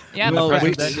 Yeah, well, we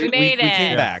made it. We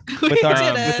came back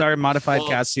with our modified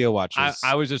Casio watches.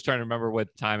 I was just trying to remember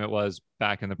what time it was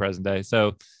back in the present day.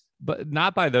 So, but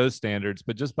not by those standards,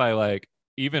 but just by like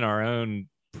even our own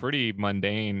pretty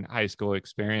mundane high school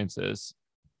experiences.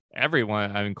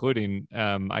 Everyone, including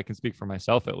I can speak for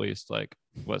myself at least, like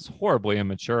was horribly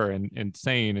immature and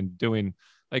insane and doing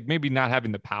like maybe not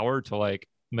having the power to like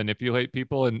manipulate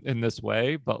people in this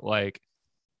way, but like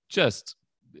just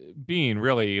being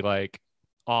really like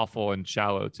awful and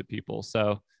shallow to people.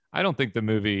 So I don't think the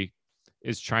movie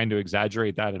is trying to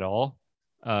exaggerate that at all.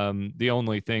 The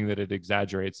only thing that it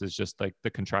exaggerates is just like the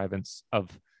contrivance of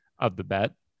the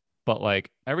bet, but like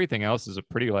everything else is a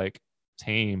pretty like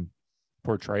tame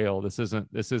portrayal. This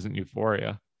isn't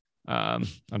Euphoria,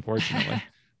 unfortunately.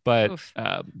 But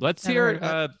let's hear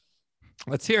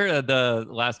the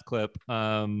last clip,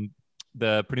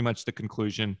 the pretty much the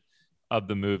conclusion of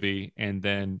the movie, and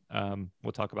then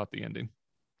we'll talk about the ending.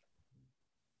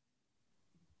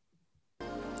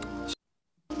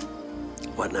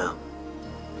 What now?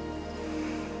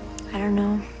 I don't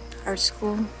know. Art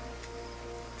school.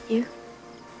 You?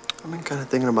 I've been kind of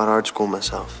thinking about art school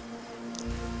myself.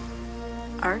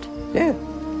 Art? Yeah.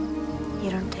 You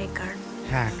don't take art?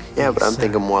 Hack. Yeah, but I'm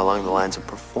thinking more along the lines of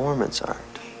performance art.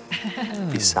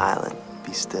 Be silent.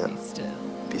 Be still. Be still.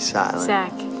 Be silent.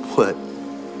 Zach. What?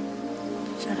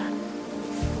 Shut up.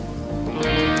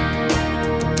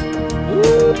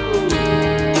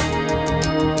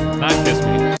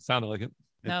 Sounded like it.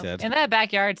 No. did. And that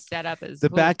backyard setup is The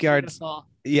backyard. beautiful.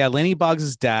 Yeah, Laney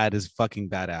Boggs' dad is fucking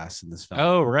badass in this film.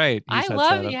 Oh, right. You I said love,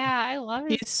 setup. yeah, I love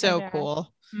it. He's so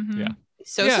cool. Yeah.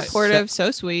 He's so Yeah, supportive,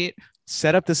 so sweet.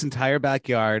 Set up this entire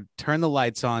backyard, turn the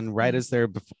lights on right as they're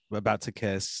about to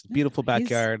kiss. Beautiful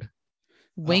backyard.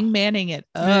 Wingmanning it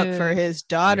up for his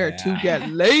daughter to get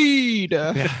laid.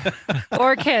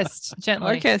 Or kissed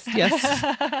gently. Or kissed, yes.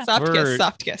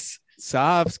 Soft kiss.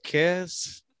 Soft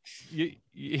kiss.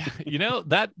 You know,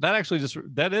 that actually just,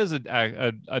 that is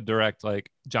a direct like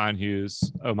John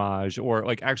Hughes homage, or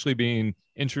like actually being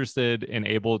interested and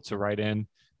able to write in,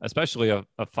 especially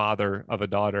a father of a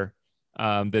daughter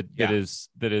that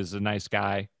is a nice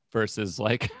guy, versus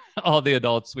like all the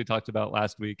adults we talked about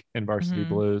last week in Varsity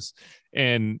Blues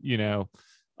and, you know,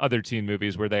 other teen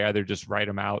movies where they either just write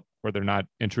them out or they're not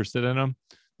interested in them.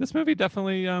 This movie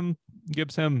definitely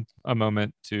gives him a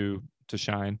moment to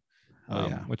shine,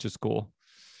 which is cool.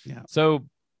 Yeah. So,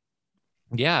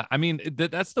 yeah, I mean,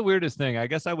 that's the weirdest thing. I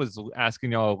guess I was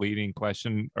asking y'all a leading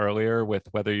question earlier with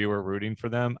whether you were rooting for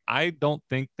them. I don't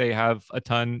think they have a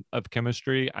ton of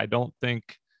chemistry. I don't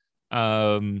think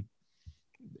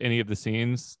any of the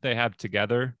scenes they have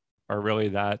together are really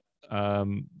that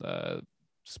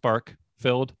spark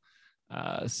filled.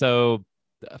 So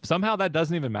somehow that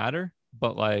doesn't even matter,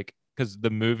 but like, because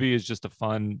the movie is just a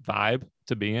fun vibe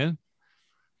to be in.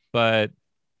 But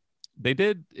they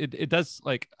did it does,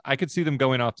 like, I could see them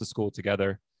going off to school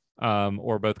together,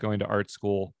 or both going to art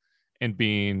school and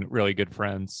being really good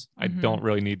friends. I don't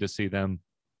really need to see them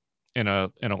in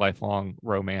a lifelong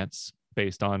romance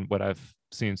based on what I've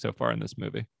seen so far in this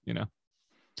movie, you know.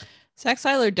 Zach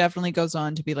Seiler definitely goes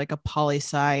on to be like a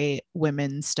poli-sci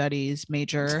women's studies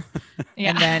major.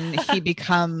 And then he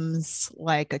becomes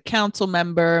like a council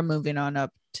member, moving on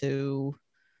up to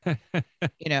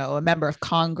you know, a member of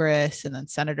Congress and then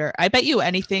senator. I bet you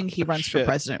anything he runs for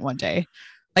president one day.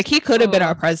 Like he could have been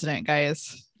our president,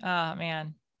 guys. Oh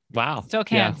man. Wow. Still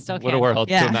can. What a world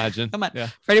to imagine. Come on. Yeah.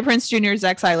 Freddie Prinze Jr.,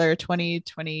 Zach Seiler,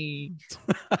 2020.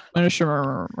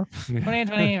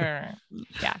 2020.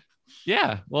 Yeah.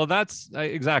 Yeah. Well, that's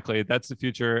exactly. That's the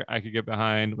future I could get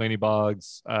behind. Laney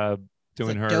Boggs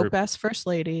doing her dope ass first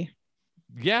lady.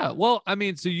 Yeah. Well, I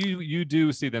mean, so you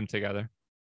do see them together.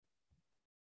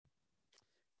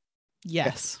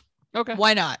 Yes. Okay.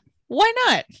 Why not? Why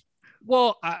not?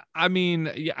 Well, I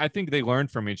mean, yeah, I think they learn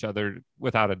from each other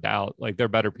without a doubt. Like they're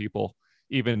better people,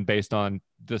 even based on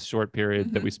this short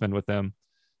period that we spend with them.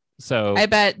 So I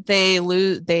bet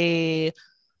they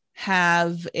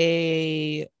have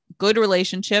a good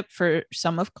relationship for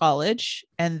some of college,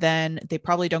 and then they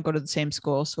probably don't go to the same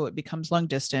school, so it becomes long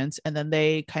distance, and then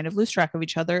they kind of lose track of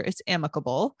each other. It's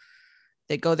amicable.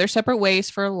 They go their separate ways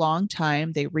for a long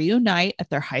time. They reunite at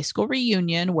their high school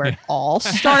reunion where it all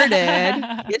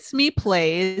started. Kiss Me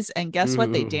plays, and guess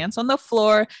what? They dance on the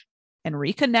floor and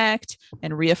reconnect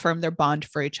and reaffirm their bond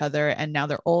for each other. And now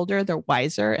they're older, they're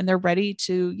wiser, and they're ready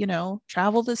to, you know,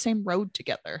 travel the same road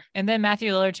together. And then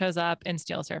Matthew Lillard shows up and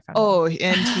steals her from him.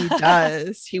 And he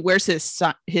does. He wears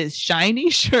his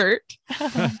shiny shirt,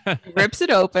 rips it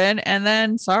open, and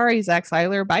then sorry, Zach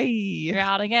Seiler, bye. You're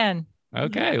out again.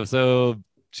 Okay, so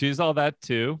she's all that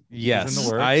too. Yes, in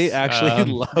the works. I actually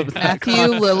love that. Matthew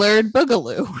Lillard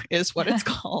Boogaloo is what it's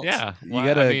called. Yeah, you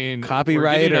gotta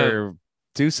copyright or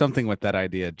do something with that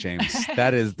idea, James.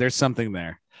 There's something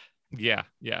there. Yeah.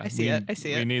 I see it.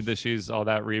 We need the She's All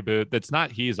That reboot. That's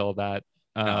not He's All That.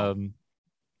 Although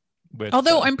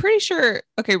I'm pretty sure,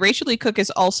 Rachel Lee Cook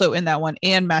is also in that one,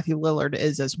 and Matthew Lillard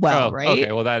is as well, right?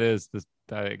 Okay, well that is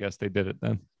I guess they did it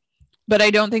then. But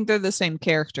I don't think they're the same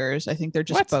characters. I think they're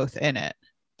just both in it.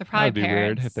 They're probably That'd be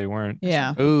parents. weird if they weren't.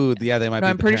 Yeah. Ooh, yeah, they might be.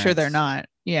 I'm pretty sure they're not.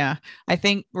 Yeah. I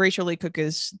think Rachel Lee Cook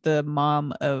is the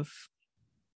mom of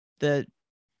the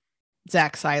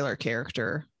Zach Seiler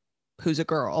character, who's a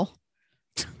girl.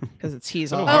 Because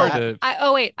He's All That.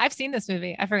 Wait, I've seen this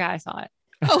movie. I forgot I saw it.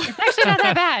 Oh, it's actually not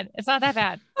that bad. It's not that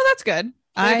bad. Oh, that's good.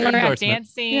 Her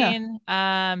dancing.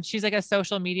 Yeah. She's like a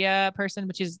social media person,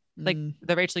 but she's like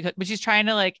the Rachel Lee Cook, but she's trying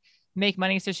to like make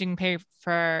money so she can pay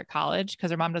for college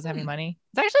because her mom doesn't have any money.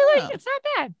 It's actually like it's not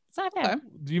bad. It's not bad.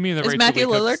 Do you mean the Rachel Matthew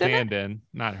Lee Cook Lillard stand-in,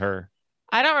 not her?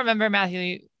 I don't remember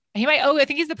Matthew. He might. Oh, I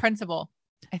think he's the principal.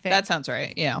 I think that sounds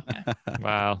right. Yeah.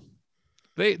 Wow.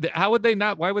 How would they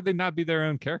not? Why would they not be their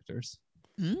own characters?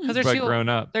 Because they're too grown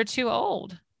up. They're too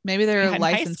old. Maybe their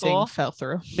licensing fell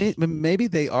through. Maybe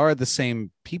they are the same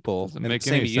people in the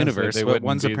same universe, but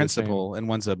one's a principal and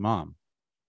one's a mom.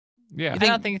 Yeah, I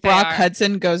don't think Brock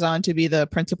Hudson goes on to be the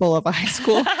principal of a high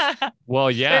school.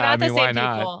 Well, yeah. They're not I mean, the why same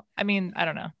not? People. I mean, I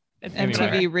don't know.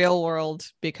 MTV Real World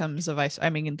becomes a vice. I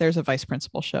mean, there's a vice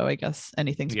principal show. I guess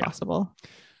anything's possible.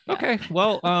 Okay.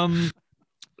 Well,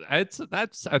 I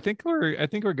think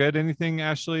we're good. Anything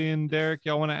Ashley and Derek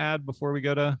y'all want to add before we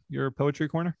go to your poetry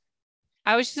corner?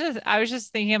 I was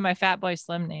just thinking of my Fat Boy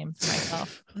Slim name for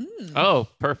myself. Oh,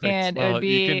 perfect. And well, it would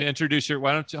be... you can introduce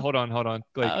why don't you hold on.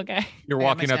 Like, okay. You're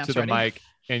walking up to the mic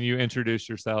and you introduce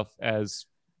yourself as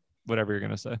whatever you're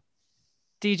gonna say.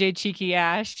 DJ Cheeky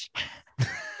Ash.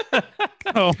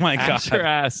 Oh my God. Ash or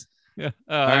ass. Yeah.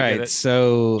 All right.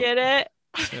 So get it?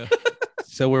 Yeah.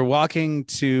 So we're walking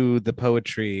to the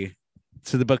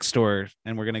bookstore,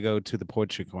 and we're gonna go to the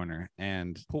poetry corner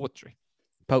and poetry.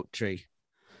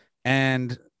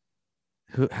 And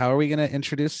how are we gonna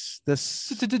introduce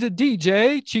this?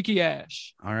 DJ Cheeky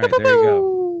Ash. All right, there you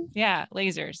go. Yeah,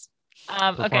 lasers.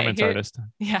 Performance artist.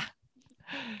 Yeah.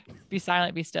 Be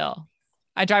silent, be still.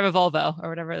 I drive a Volvo or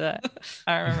whatever I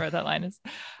don't remember what that line is.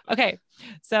 Okay,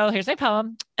 so here's my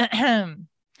poem.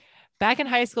 Back in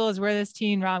high school is where this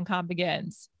teen rom-com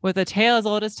begins, with a tale as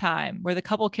old as time, where the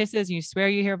couple kisses and you swear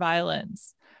you hear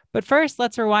violins. But first,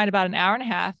 let's rewind about an hour and a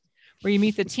half, where you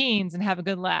meet the teens and have a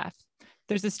good laugh.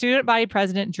 There's a student body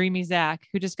president, Dreamy Zach,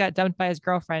 who just got dumped by his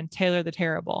girlfriend, Taylor the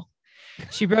Terrible.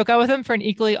 She broke up with him for an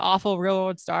equally awful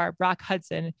real-world star, Brock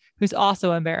Hudson, who's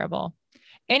also unbearable.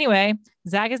 Anyway,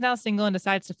 Zach is now single and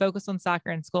decides to focus on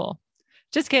soccer in school.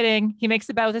 Just kidding. He makes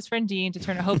a bet with his friend Dean to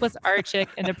turn a hopeless art chick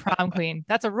into prom queen.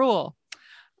 That's a rule.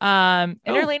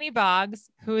 Enter Lainey Boggs,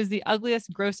 who is the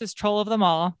ugliest, grossest troll of them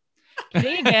all.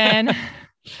 Kidding again.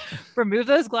 Remove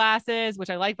those glasses, which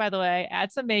I like, by the way.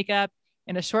 Add some makeup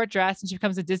and a short dress, and she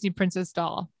becomes a Disney princess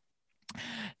doll.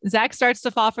 Zach starts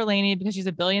to fall for Lainey because she's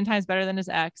a billion times better than his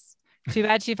ex. Too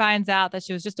bad she finds out that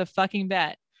she was just a fucking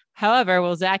bet. However,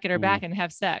 will Zach get her back and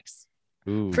have sex?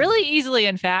 Really easily,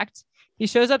 in fact. He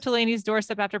shows up to Lainey's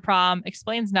doorstep after prom,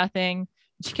 explains nothing.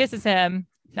 She kisses him.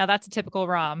 Now that's a typical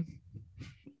rom.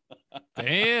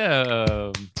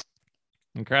 Damn.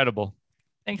 Incredible.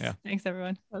 Thanks. Yeah. Thanks,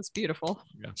 everyone. That was beautiful.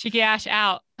 Yeah. Cheeky Ash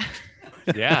out.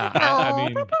 Yeah. I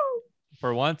mean,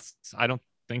 for once, I don't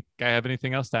think I have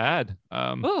anything else to add.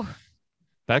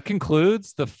 That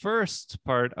concludes the first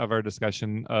part of our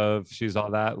discussion of She's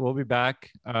All That. We'll be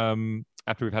back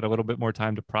after we've had a little bit more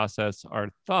time to process our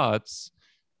thoughts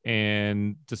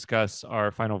and discuss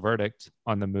our final verdict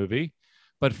on the movie.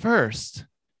 But first,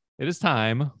 it is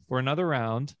time for another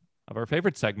round of our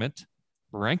favorite segment,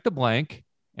 Rank the Blank.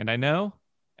 And I know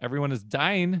everyone is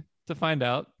dying to find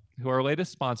out who our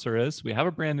latest sponsor is. We have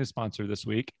a brand new sponsor this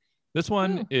week. This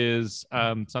one is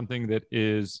something that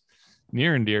is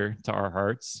near and dear to our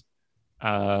hearts.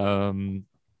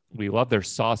 We love their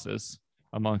sauces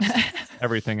amongst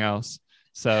everything else.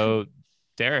 So,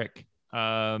 Derek,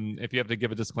 if you have to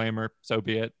give a disclaimer, so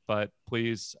be it. But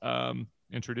please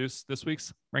introduce this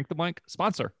week's Rank the Blank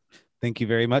sponsor. Thank you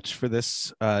very much for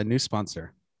this new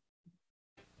sponsor.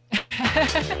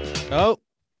 Oh.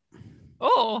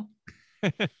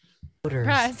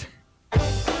 Surprise.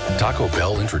 Taco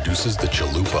Bell introduces the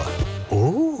Chalupa.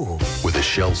 Ooh. With a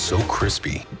shell so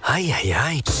crispy. Ay, ay,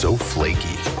 ay. So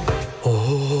flaky.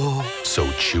 Oh. So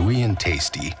chewy and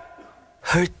tasty.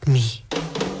 Hurt me.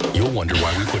 You'll wonder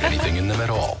why we put anything in them at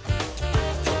all.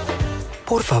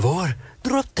 Por favor,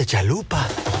 drop the Chalupa.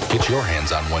 Get your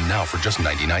hands on one now for just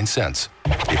 99 cents.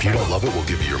 If you don't love it, we'll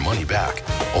give you your money back.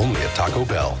 Only at Taco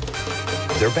Bell.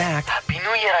 They're back. Happy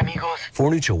New Year, amigos. 4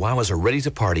 new Chihuahuas are ready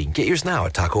to party. Get yours now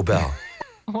at Taco Bell.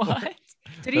 What?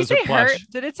 Did he say hurt?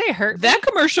 Did it say hurt? That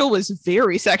commercial was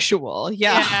very sexual.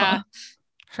 Yeah.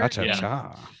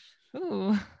 Cha-cha-cha.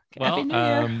 Ooh. Well,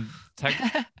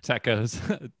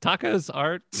 tacos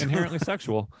are inherently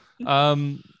sexual.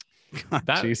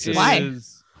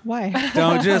 Jesus. Why?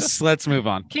 Let's move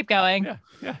on. Keep going.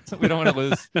 Yeah. So we don't want to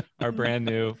lose our brand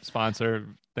new sponsor.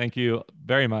 Thank you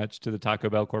very much to the Taco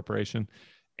Bell Corporation.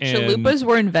 And Chalupas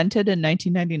were invented in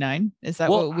 1999. Is that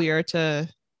what we are to?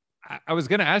 I was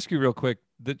going to ask you real quick.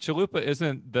 The chalupa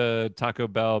isn't the Taco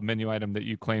Bell menu item that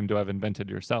you claim to have invented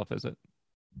yourself, is it?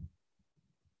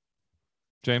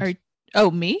 James?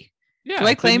 Me? Yeah. Do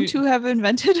I claim to have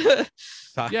invented a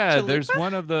Yeah,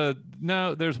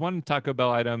 chalupa? there's one Taco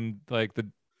Bell item, like the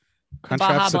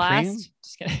Crunchwrap Supreme.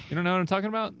 Just kidding. You don't know what I'm talking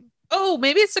about? Oh,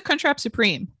 maybe it's the Crunchwrap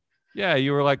Supreme. Yeah,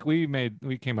 you were like, we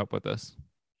came up with this.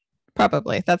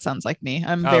 Probably. That sounds like me.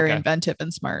 I'm very inventive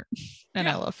and smart, and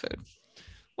I love food.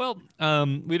 Well,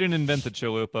 we didn't invent the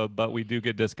chalupa, but we do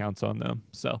get discounts on them.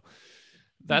 So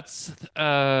that's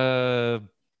our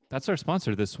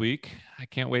sponsor this week. I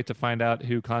can't wait to find out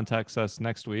who contacts us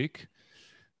next week.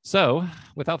 So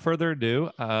without further ado,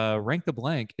 Rank the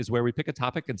Blank is where we pick a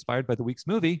topic inspired by the week's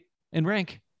movie and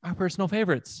rank our personal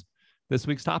favorites. this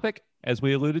week's topic, as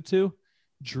we alluded to,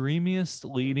 dreamiest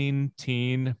leading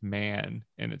teen man.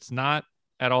 And it's not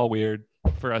at all weird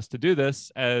for us to do this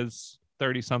as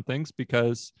 30 somethings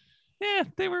because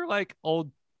they were like old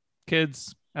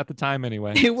kids at the time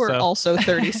anyway. They were also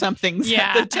 30 somethings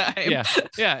at the time.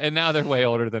 Yeah. And now they're way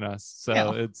older than us.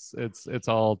 So it's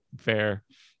all fair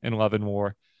in love and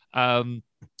war.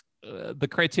 The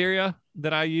criteria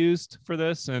that I used for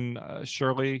this, and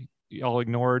surely y'all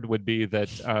ignored, would be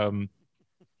that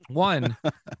one,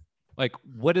 like,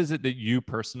 what is it that you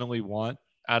personally want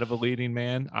out of a leading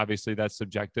man? Obviously that's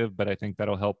subjective, but I think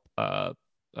that'll help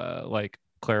like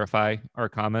clarify our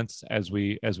comments as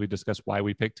we discuss why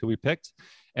we picked who we picked.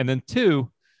 And then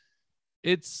two,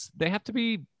 they have to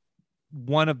be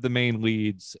one of the main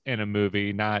leads in a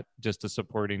movie, not just a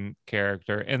supporting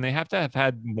character. And they have to have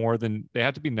had they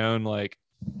have to be known like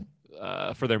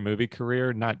for their movie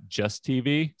career, not just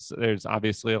TV. So there's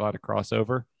obviously a lot of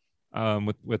crossover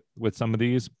with some of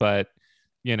these, but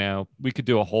we could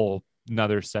do a whole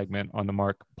another segment on the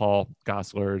Mark Paul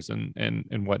Gosselers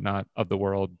and whatnot of the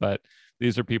world. But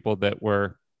these are people that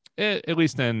were at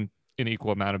least in an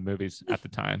equal amount of movies at the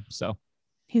time. So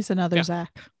he's another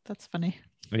Zach. That's funny.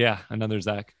 Yeah, another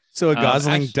Zach. So a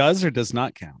Gosling does or does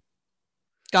not count?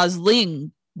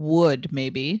 Gosling would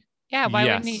maybe. Yeah, why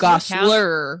wouldn't he?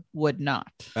 Gosler would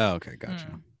not. Oh, okay, gotcha.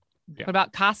 What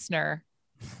about Costner?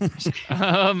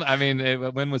 I mean,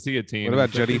 when was he a teen? What about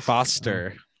Jodie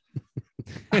Foster?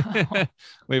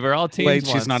 We were all teens. Wait,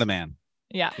 once. she's not a man.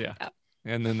 Yeah.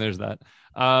 And then there's that.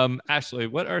 Ashley,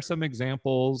 what are some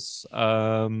examples?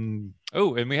 And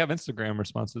we have Instagram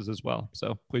responses as well.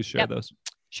 So please share those.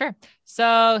 Sure.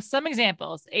 So some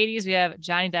examples. 80s, we have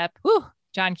Johnny Depp,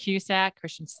 John Cusack,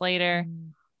 Christian Slater,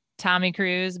 Tommy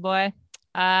Cruise, boy.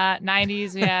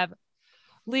 90s, we have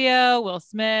Leo, Will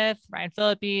Smith, Ryan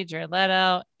Phillippe, Jared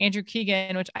Leto, Andrew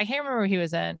Keegan, which I can't remember who he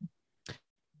was in.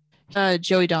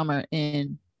 Joey Dahmer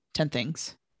in 10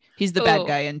 Things. He's the bad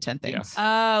guy in 10 Things.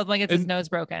 Oh, like it's his nose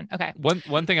broken. Okay.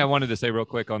 One thing I wanted to say real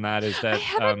quick on that is that I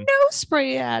had a nose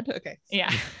spray ad. Okay.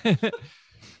 Yeah.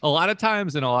 A lot of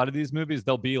times in a lot of these movies,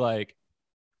 they'll be like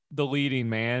the leading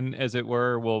man, as it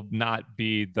were, will not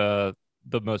be the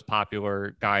most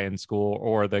popular guy in school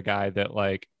or the guy that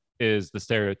like is the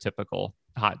stereotypical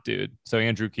hot dude. So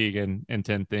Andrew Keegan in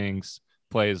 10 Things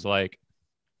plays like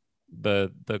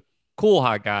the cool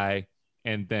hot guy,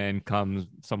 and then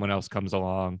someone else comes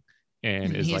along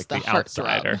and is like the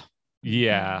outsider.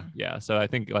 Yeah. So I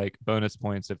think like bonus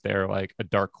points if they're like a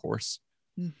dark horse.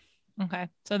 Okay.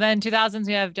 So then 2000s,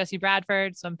 we have Jesse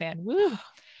Bradford, some fan. Woo.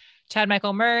 Chad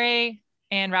Michael Murray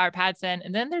and Robert Pattinson.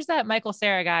 And then there's that Michael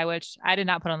Cera guy, which I did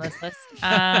not put on this list.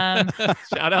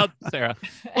 Shout out Sarah.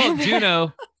 Well,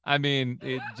 Juno. I mean,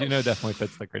 Juno definitely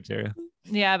fits the criteria.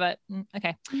 Yeah, but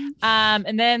okay.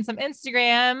 And then some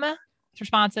Instagram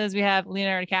responses. We have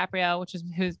Leonardo DiCaprio,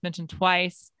 who's mentioned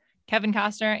twice, Kevin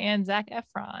Costner, and Zac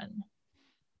Efron.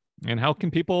 And how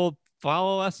can people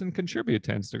follow us and contribute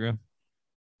to Instagram?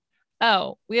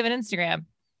 Oh, we have an Instagram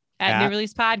at New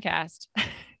Release Podcast.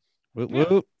 Whoop,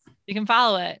 whoop. You can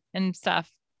follow it and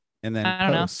stuff. And then I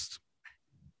don't post.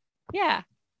 Know. Yeah.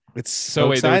 It's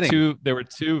so exciting. There were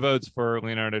two votes for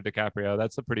Leonardo DiCaprio.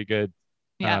 That's a pretty good.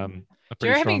 Yeah. Do you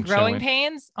ever having growing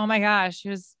pains? Oh my gosh. She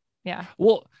was. Yeah.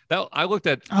 Well, I looked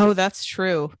at. Oh, that's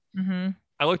true. Mm-hmm.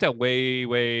 I looked at way,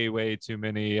 way, way too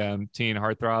many teen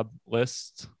heartthrob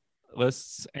lists,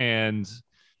 and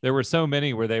there were so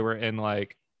many where they were in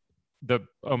like the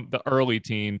early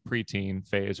preteen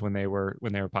phase when they were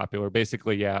popular.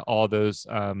 Basically, all those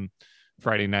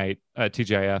Friday night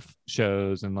TGIF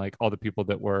shows and like all the people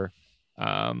that were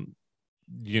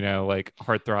like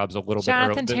heartthrobs a little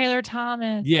Jonathan bit early. Taylor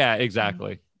Thomas. Yeah,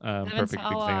 exactly. Perfect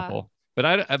example.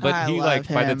 But he like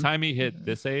by the time he hit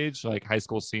this age, like high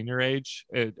school senior age,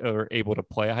 or able to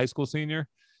play a high school senior,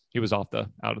 he was out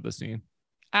of the scene.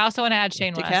 I also want to add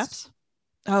Shane West.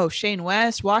 Oh, Shane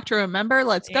West, Walk to Remember.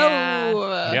 Let's go.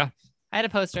 Yeah. I had a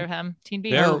poster of him. Teen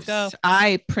B.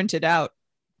 I printed out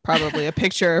probably a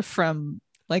picture from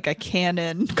like a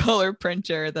Canon color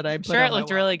printer that I put sure it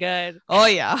looked really good. Oh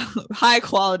yeah. High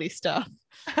quality stuff.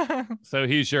 So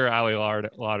he's your Ali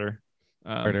Lauder.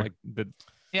 Like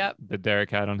the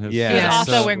Derek had on his. Yeah. He's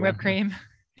also wearing whipped cream.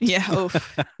 Yeah.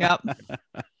 Oof. Yep.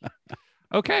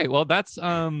 Okay. Well, that's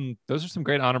those are some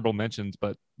great honorable mentions,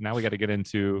 but now we got to get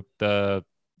into the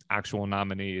actual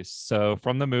nominees. So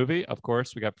from the movie, of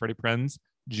course, we got Freddie Prinze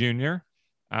Jr.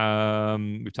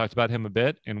 We've talked about him a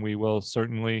bit, and we will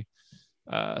certainly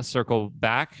circle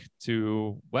back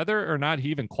to whether or not he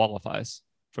even qualifies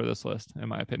for this list, in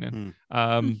my opinion.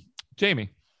 Jamie,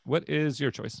 what is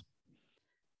your choice?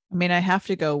 I mean, I have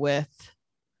to go with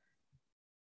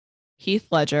Heath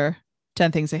Ledger,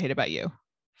 10 Things I Hate About You.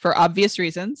 For obvious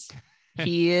reasons.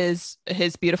 He is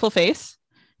his beautiful face,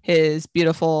 his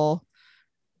beautiful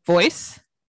voice,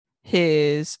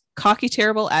 his cocky,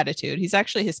 terrible attitude. His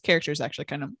character is actually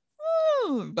kind of,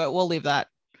 but we'll leave that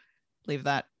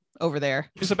over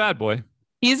there. He's a bad boy.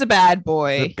 He's a bad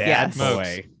boy. The bad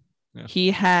boy. Yeah.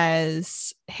 He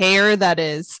has hair that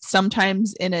is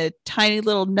sometimes in a tiny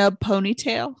little nub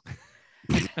ponytail.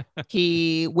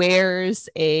 He wears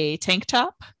a tank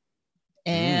top.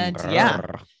 And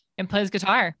and plays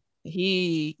guitar.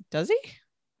 Doesn't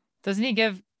he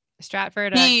give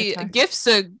Stratford he gifts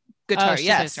a guitar?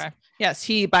 Yes,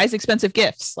 he buys expensive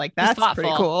gifts. Like, that's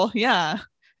pretty cool. Yeah,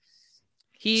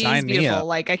 he's beautiful.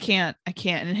 Like, I can't.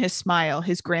 And his smile,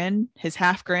 his grin, his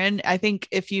half grin. I think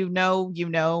if you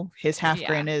know his half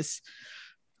grin is,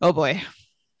 oh boy.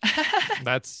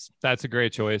 That's a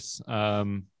great choice.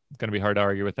 Gonna be hard to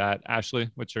argue with that.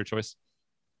 Ashley, what's your choice?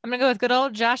 I'm gonna go with good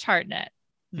old Josh Hartnett.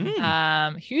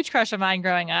 Huge crush of mine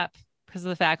growing up because of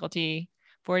The Faculty,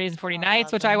 40 Days and 40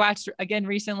 Nights, which I watched again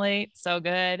recently. So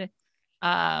good.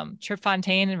 Trip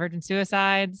Fontaine and Virgin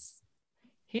Suicides.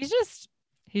 He's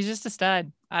just a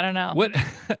stud. I don't know. What?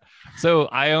 So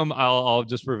I'll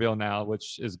just reveal now,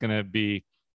 which is gonna be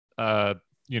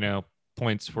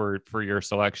points for your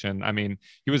selection. I mean,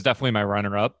 he was definitely my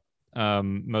runner-up,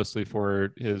 mostly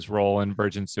for his role in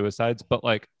Virgin Suicides, but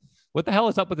like, what the hell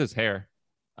is up with his hair?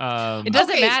 It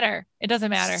doesn't matter. It doesn't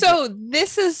matter. So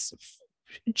this is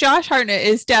Josh Hartnett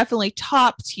is definitely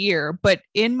top tier, but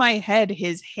in my head,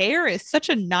 his hair is such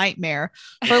a nightmare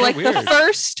for like the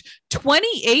first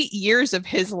 28 years of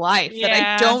his life that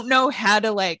I don't know how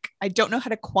to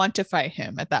quantify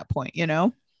him at that point, you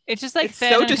know? It's just like it's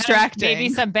so distracting. Maybe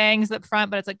some bangs up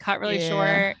front, but it's like cut really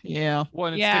short. Yeah.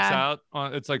 Well, it sticks out.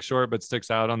 It's like short, but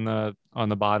sticks out on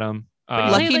the bottom.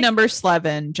 Lucky Number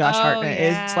 11, Josh Hartnett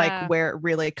is like where it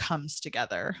really comes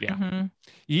together. Yeah. Mm-hmm.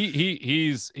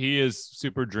 He is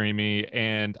super dreamy,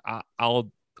 and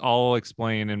I'll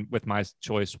explain with my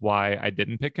choice why I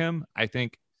didn't pick him. I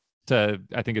think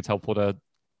it's helpful to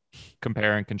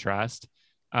compare and contrast.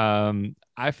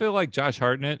 I feel like Josh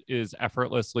Hartnett is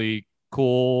effortlessly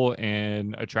cool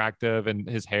and attractive, and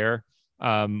his hair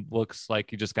looks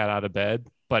like he just got out of bed,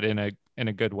 but in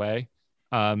a good way.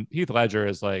 Heath Ledger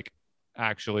is like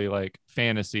actually like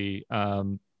fantasy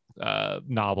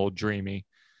novel dreamy.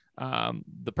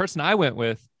 The person I went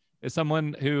with is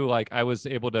someone who like I was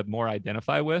able to more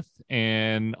identify with,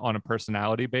 and on a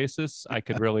personality basis I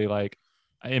could really like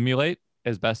emulate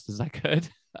as best as I could.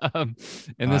 And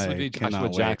this would be Joshua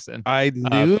Jackson. I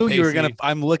knew you were gonna.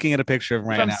 I'm looking at a picture of him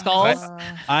right now. Skulls.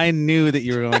 I knew that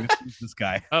you were going to choose this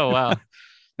guy. Oh wow,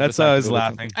 that's why I was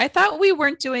laughing. I thought we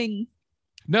weren't doing.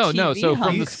 No. So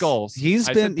from the Skulls, he's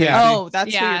been.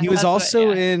 That's he was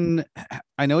also in.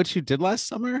 I Know What You Did Last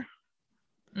Summer.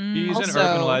 He's in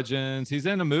Urban Legends. He's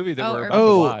in a movie that we're about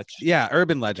to watch. Yeah,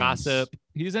 Urban Legends. Gossip.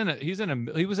 He was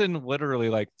in literally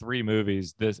like 3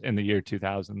 movies in the year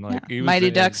 2000. Like Mighty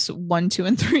Ducks 1, 2,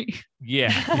 and 3.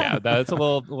 Yeah, that's a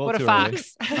little what too a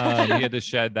fox. Early. He had to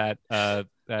shed that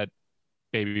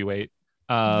baby weight.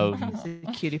 He's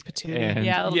a cutie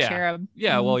patootie. Little cherub.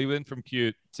 Yeah, well, he went from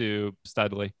cute to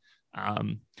studly.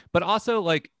 But also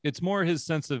like it's more his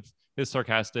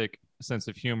sarcastic sense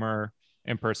of humor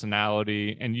and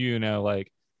personality, and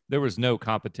like there was no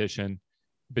competition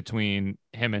between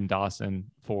him and Dawson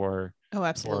for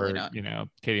absolutely not.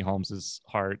 Katie Holmes's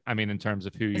heart. I mean, in terms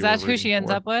of is that who she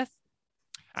ends up with?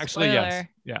 Actually, Spoiler.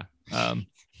 Yes. Yeah.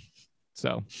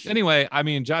 So anyway, I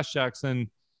mean, Josh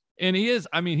Jackson, and he's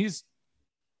a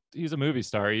movie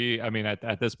star.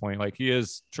 At this point, like he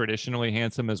is traditionally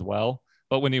handsome as well,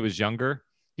 but when he was younger,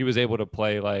 he was able to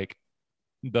play like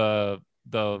the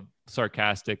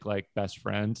sarcastic like best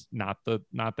friend, not the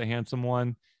handsome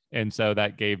one, and so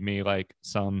that gave me like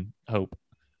some hope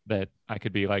that I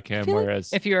could be like him.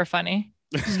 Whereas if you were funny.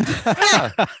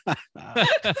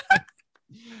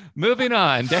 Moving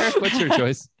on, Derek, what's your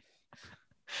choice?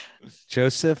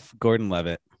 Joseph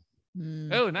Gordon-Levitt.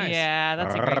 Oh, nice. Yeah,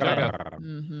 that's a great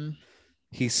one.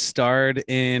 He starred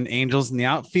in Angels in the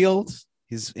Outfield.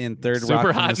 He's in Third Super Rock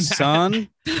from hot the Sun.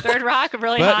 Third Rock,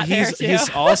 really but hot there too. He's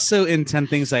also in 10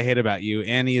 Things I Hate About You,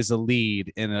 and he is a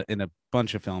lead in a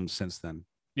bunch of films since then.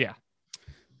 Yeah.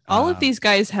 All of these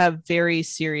guys have very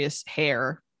serious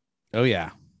hair. Oh yeah.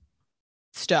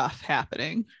 Stuff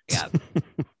happening. Yeah.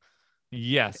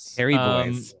 Yes. Hairy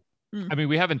boys. I mean,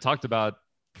 we haven't talked about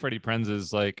Freddie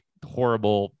Prinz's like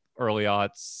horrible early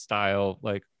aughts style,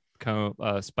 like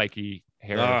spiky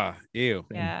hair. Ew.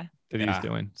 Yeah. That he's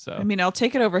doing. So I mean, I'll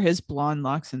take it over his blonde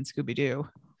locks in Scooby-Doo.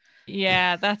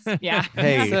 Yeah, that's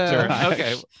Hey, sure.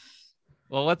 Okay.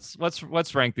 Well,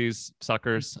 let's rank these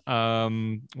suckers.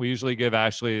 We usually give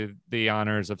Ashley the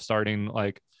honors of starting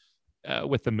like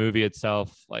with the movie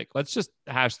itself. Like, let's just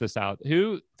hash this out.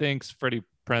 Who thinks Freddie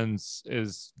Prinze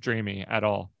is dreamy at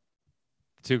all?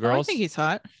 Two girls. I think he's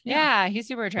hot. Yeah, he's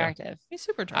super attractive. Yeah. He's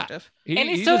super attractive. And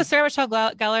he's still with Sarah Michelle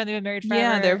Gellar, and they've been married forever.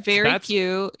 Yeah, they're very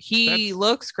cute. He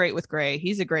looks great with gray.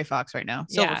 He's a gray fox right now.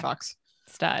 Silver fox.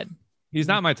 Stud. He's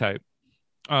not my type.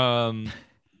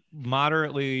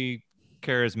 Moderately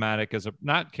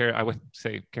charismatic I wouldn't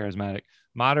say charismatic.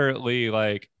 Moderately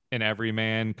like an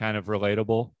everyman, kind of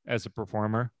relatable as a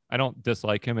performer. I don't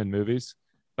dislike him in movies,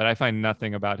 but I find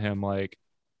nothing about him like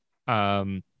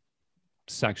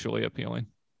sexually appealing.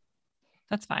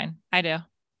 That's fine. I do.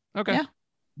 Okay. Yeah.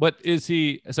 But is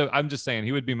he? So I'm just saying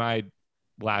he would be my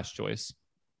last choice.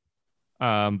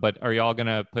 But are y'all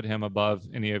gonna put him above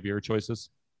any of your choices?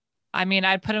 I mean,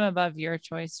 I'd put him above your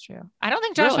choice, Drew. I don't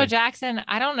think Joshua Jackson.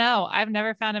 I don't know. I've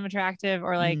never found him attractive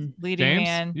or like leading James,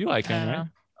 man. You like him, right?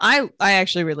 I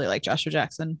actually really like Joshua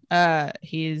Jackson.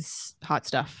 He's hot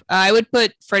stuff. I would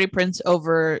put Freddie Prinze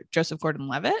over Joseph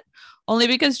Gordon-Levitt, only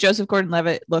because Joseph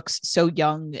Gordon-Levitt looks so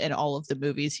young in all of the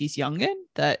movies he's young in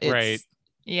that it's right.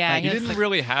 Yeah, he didn't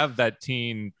really have that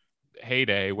teen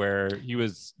heyday where he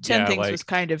was 10 Things was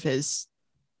kind of his,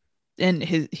 and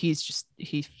he just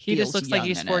looks like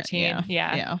he's 14.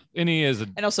 Yeah. And he is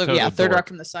and also Third Rock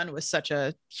from the Sun was such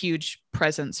a huge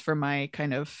presence for my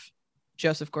kind of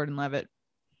Joseph Gordon-Levitt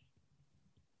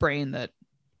brain, that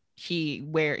he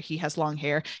has long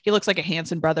hair. He looks like a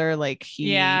Hanson brother. Like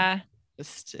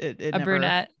just it never,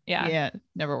 brunette. Yeah,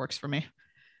 never works for me.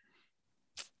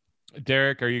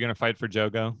 Derek, are you gonna fight for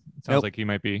Jogo? It sounds like he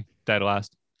might be dead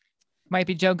last. Might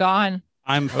be Joe gone.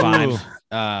 I'm fine.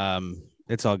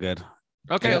 It's all good.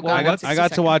 Okay, well, I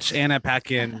got to watch Anna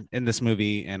Paquin in this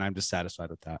movie, and I'm just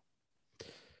satisfied with that.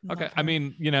 Okay, I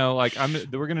mean, like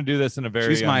we're gonna do this in a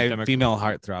very. She's my female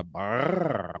heartthrob.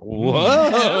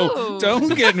 Whoa!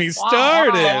 Don't get me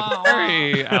started.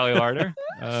 Sorry, Ali Larder.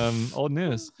 Old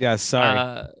news. Yeah,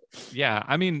 sorry. Yeah,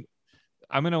 I mean,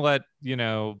 I'm gonna let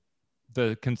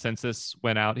the consensus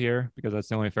went out here because that's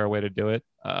the only fair way to do it.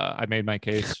 I made my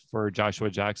case for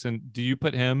Joshua Jackson. Do you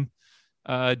put him,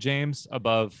 James,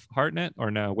 above Hartnett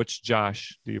or no? Which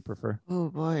Josh do you prefer? Oh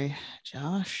boy,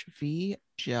 Josh v.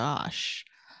 Josh.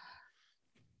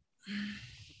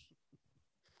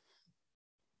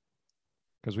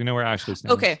 Because we know where Ashley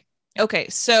stands. Okay.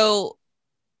 So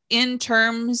in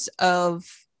terms of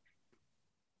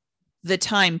the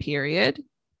time period,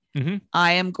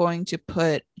 I am going to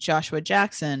put Joshua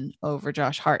Jackson over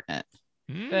Josh Hartnett.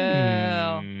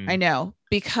 I know,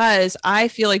 because I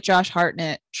feel like Josh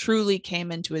Hartnett truly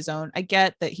came into his own. I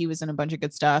get that he was in a bunch of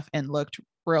good stuff and looked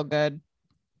real good,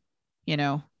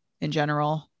 in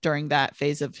general during that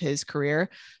phase of his career.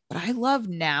 But I love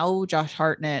now Josh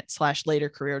Hartnett / later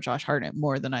career Josh Hartnett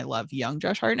more than I love young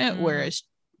Josh Hartnett, whereas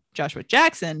Joshua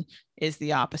Jackson is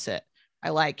the opposite.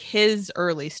 I like his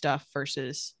early stuff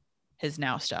versus his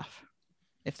now stuff,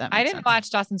 if that makes sense. I didn't watch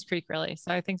Dawson's Creek really,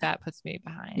 so I think that puts me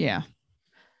behind. Yeah.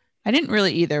 I didn't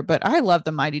really either, but I love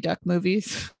the Mighty Duck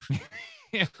movies.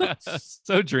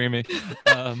 So dreamy.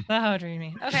 So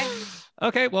dreamy.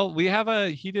 Okay, well, we have a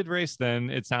heated race then.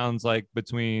 It sounds like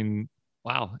between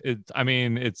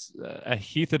it's a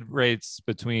heated race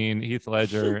between Heath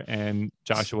Ledger and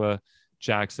Joshua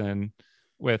Jackson,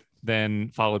 with then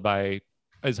followed by,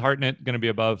 is Hartnett going to be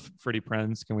above Freddie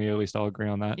Prinze? Can we at least all agree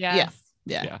on that? Yeah.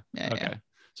 Okay.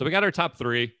 So we got our top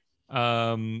three.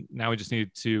 Now we just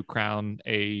need to crown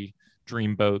a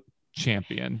Dreamboat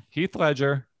champion. Heath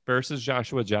Ledger versus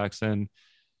Joshua Jackson.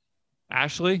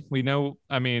 Ashley, we know,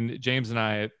 James and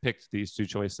I picked these two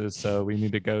choices, so we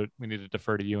need to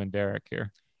defer to you and Derek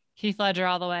here. Heath Ledger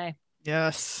all the way.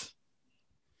 Yes.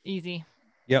 Easy.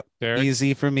 Yep. Derek?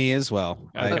 Easy for me as well.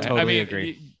 Okay. I totally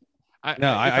agree.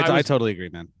 I totally agree,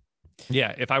 man.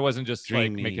 Yeah. If I wasn't just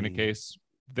like making a case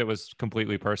that was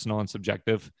completely personal and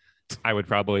subjective, I would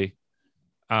probably,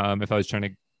 if I was trying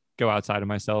to go outside of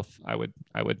myself, I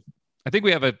think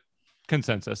we have a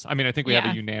consensus. I think we have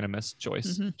a unanimous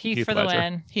choice. Heath for the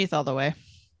win. Heath all the way.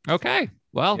 Okay.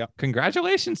 Well,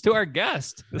 congratulations to our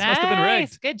guest. This must have been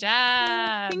rigged. Good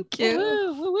job. Thank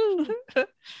you.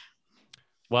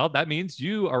 Well, that means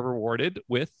you are rewarded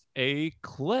with a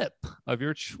clip of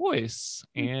your choice,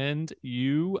 and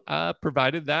you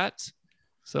provided that.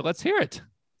 So let's hear it.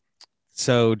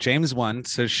 So James won.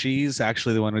 So she's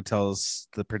actually the one who tells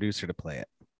the producer to play it.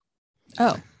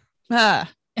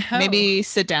 Maybe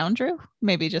sit down, Drew.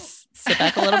 Maybe just sit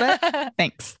back a little bit.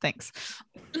 Thanks.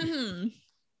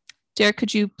 Derek,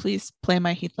 could you please play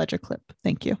my Heath Ledger clip?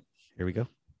 Thank you. Here we go.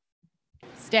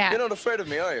 Stat. You're not afraid of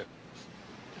me, are you?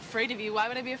 afraid of you. Why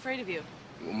would I be afraid of you?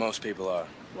 Well, most people are.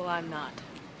 Well, I'm not.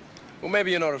 Well,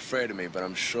 maybe you're not afraid of me, but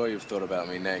I'm sure you've thought about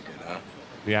me naked, huh?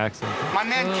 The accent. My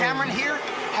man Cameron here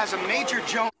has a major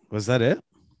Jones. Was that it?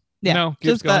 Yeah, No,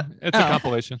 keeps just going. that. It's a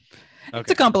compilation.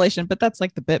 It's a compilation, but that's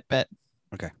like the bit.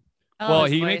 Okay. Well,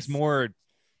 he makes more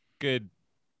good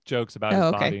jokes about his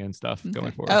okay. body and stuff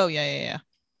going forward. Oh, yeah.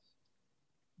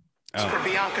 For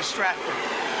Bianca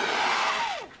Stratford.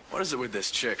 What is it with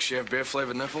this chick? She have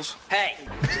beer-flavored nipples? Hey.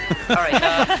 All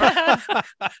right.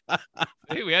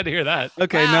 Hey, we had to hear that.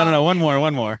 Okay, no. One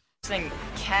more. Thing,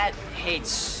 Kat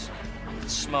hates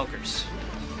smokers.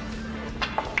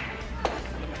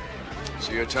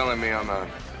 So you're telling me I'm a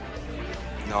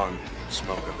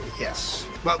non-smoker? Yes.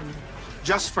 Well,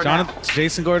 just for now.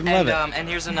 Jason Gordon-Levitt. And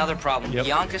here's another problem. Yep.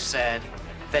 Bianca said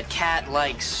that Kat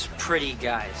likes pretty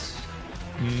guys.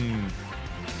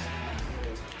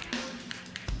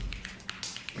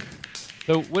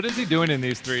 So what is he doing in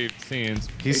these 3 scenes?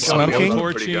 He's smoking.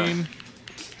 Torching.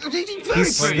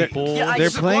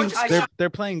 They're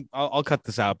playing. I'll cut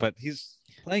this out, but he's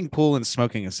playing pool and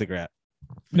smoking a cigarette.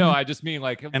 No, I just mean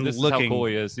like And this looking. is how cool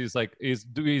he is. He's like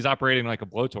he's operating like a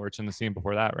blowtorch in the scene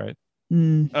before that, right?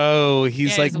 Oh,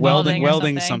 he's Yeah, like he's welding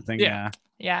welding or something. Yeah.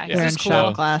 Yeah, Yeah. Wearing This is cool.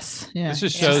 shot glass. Yeah. This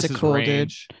just He's shows a his cool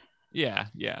range. dude.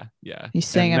 Yeah. He's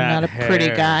saying And I'm not a that pretty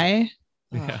hair. guy.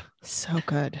 Yeah. So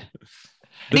good.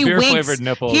 The He beer-flavored winks.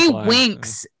 nipple He is fine.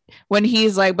 winks when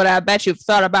he's like, "But I bet you've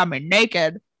thought about me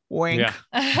naked." Wink.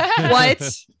 Yeah.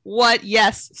 What?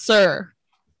 Yes, sir.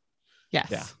 Yes.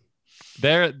 Yeah.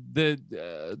 They're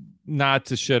not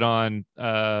to shit on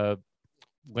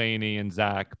Lainey and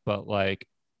Zach, but like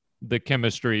the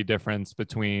chemistry difference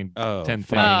between 10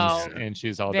 things and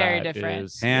she's all very that different.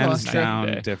 is Hands night down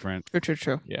and day. different.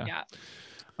 True. Yeah.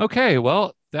 Okay,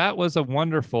 well, that was a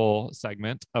wonderful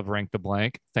segment of Rank the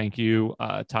Blank. Thank you,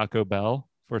 Taco Bell,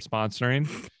 for sponsoring.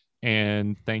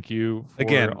 And thank you for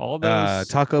Again, all those.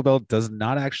 Taco Bell does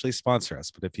not actually sponsor us,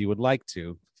 but if you would like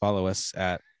to, follow us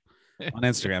on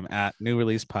Instagram at New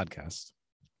Release Podcast.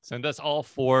 Send us all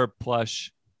 4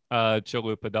 plush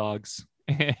Chalupa dogs,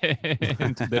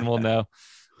 and then we'll know.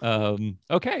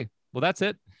 Okay, well, that's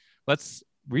it. Let's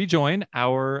rejoin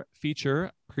our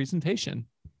feature presentation.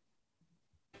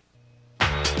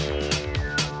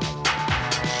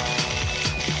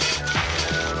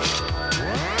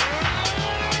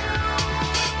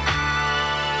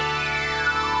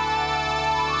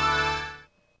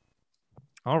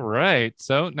 All right.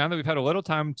 So now that we've had a little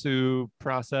time to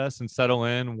process and settle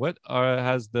in, what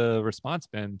has the response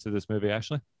been to this movie,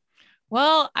 Ashley?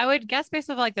 Well, I would guess based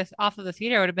off of the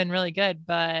theater would have been really good,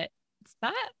 but it's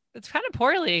not. It's kind of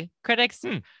poorly. Critics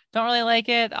don't really like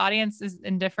it. The audience is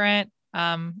indifferent.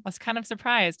 I was kind of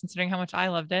surprised considering how much I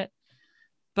loved it.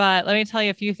 But let me tell you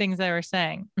a few things they were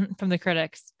saying from the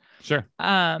critics. Sure.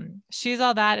 She's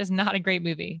All That is not a great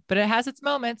movie, but it has its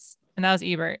moments, and that was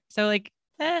Ebert. So like,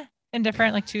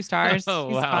 indifferent, like 2 stars. Oh,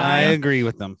 He's wow. fine. I agree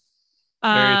with them.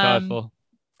 Very thoughtful.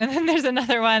 And then there's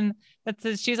another one that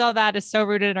says She's All That is so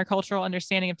rooted in our cultural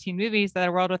understanding of teen movies that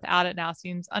a world without it now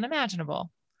seems unimaginable.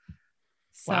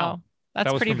 So Wow. that's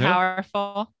That was pretty from who?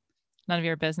 powerful. None of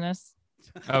your business.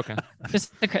 Okay.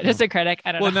 just a critic.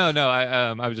 I don't know. Well, no.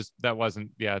 I was just that was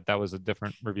a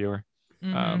different reviewer.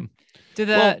 Mhm. Do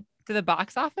the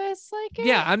box office like it?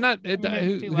 Yeah, I'm not. Did it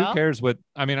Who do well? cares what?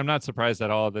 I mean, I'm not surprised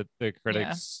at all that the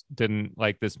critics didn't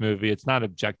like this movie. It's not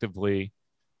objectively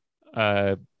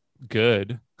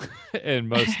good in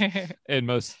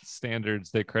most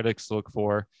standards that critics look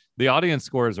for. The audience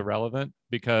score is irrelevant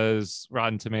because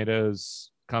Rotten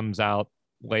Tomatoes comes out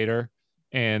later,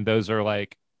 and those are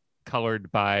like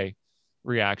colored by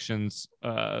reactions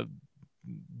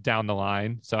down the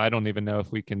line. So I don't even know if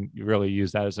we can really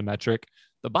use that as a metric.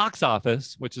 The box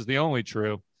office, which is the only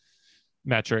true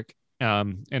metric,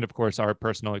 and of course our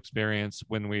personal experience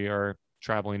when we are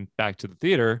traveling back to the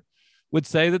theater, would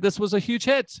say that this was a huge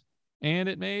hit, and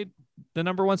it made the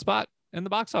 #1 spot in the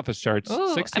box office charts.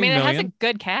 Ooh, 16 I mean, it has million. a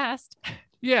good cast.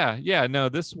 Yeah. No,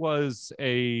 this was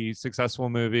a successful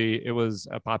movie. It was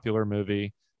a popular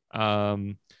movie.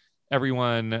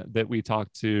 Everyone that we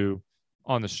talked to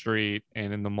on the street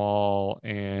and in the mall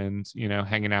and,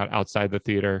 hanging out outside the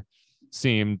theater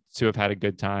seemed to have had a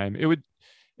good time.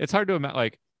 It's hard to imagine,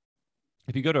 like,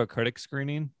 if you go to a critic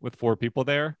screening with 4 people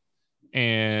there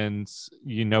and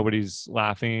nobody's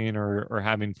laughing or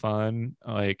having fun,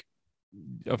 like,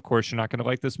 of course you're not going to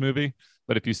like this movie.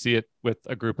 But if you see it with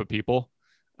a group of people,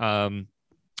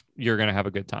 you're going to have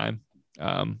a good time,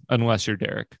 unless you're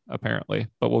Derek, apparently.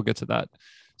 But we'll get to that.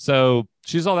 So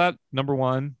She's All That,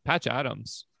 #1. Patch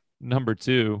Adams,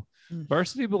 #2.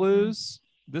 Varsity Blues.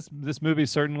 This movie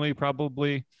certainly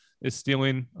probably is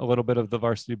stealing a little bit of the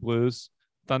Varsity Blues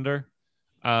thunder.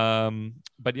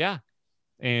 But yeah.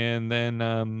 And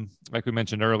then, like we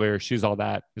mentioned earlier, She's All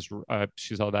That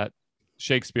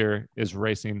Shakespeare is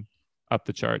racing up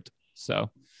the chart. So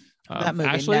that movie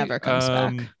Ashley, never comes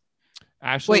back.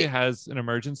 Ashley has an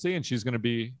emergency and she's going to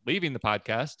be leaving the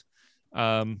podcast.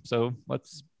 So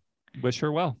let's wish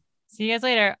her well. See you guys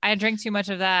later. I drank too much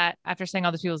of that after saying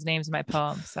all the people's names in my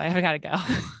poem, so I gotta go.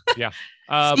 Yeah.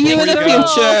 See you in the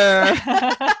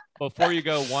future. Before you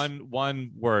go,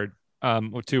 one word,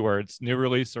 or 2 words: new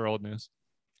release or old news?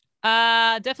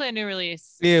 Definitely a new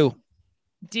release. You.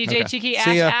 DJ Okay. Cheeky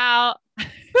See ya. Ash out.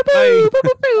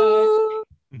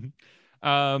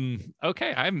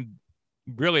 Okay, I'm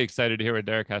really excited to hear what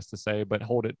Derek has to say, but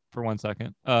hold it for 1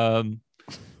 second.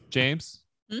 James.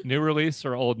 New release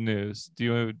or old news?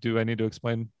 Do I need to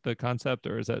explain the concept,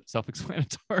 or is that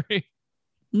self-explanatory?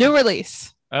 New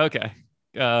release. Okay.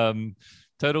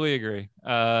 Totally agree.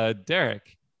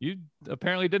 Derek, you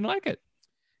apparently didn't like it.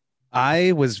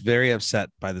 I was very upset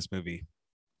by this movie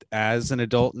as an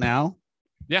adult now.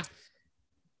 Yeah.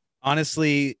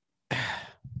 Honestly,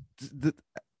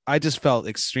 I just felt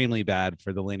extremely bad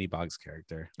for the Laney Boggs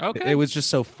character. Okay. It was just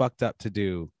so fucked up to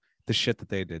do the shit that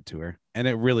they did to her, and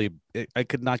I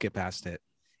could not get past it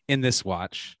in this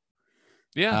watch.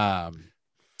 Yeah.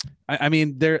 I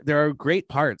mean, there are great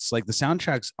parts. Like the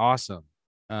soundtrack's awesome.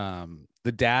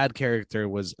 The dad character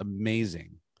was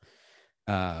amazing.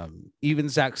 Even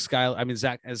Zach Schuyler. I mean,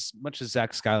 as much as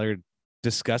Zach Schuyler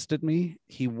disgusted me,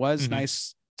 he was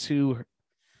nice to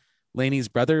Laney's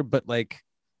brother, but like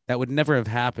that would never have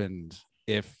happened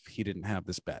if he didn't have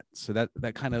this bet. So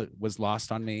that kind of was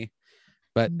lost on me.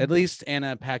 But at least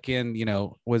Anna Paquin,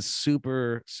 was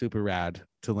super, super rad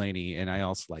to Laney, and I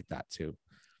also like that too.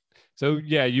 So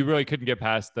yeah, you really couldn't get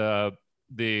past the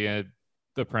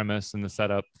premise and the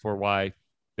setup for why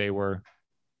they were,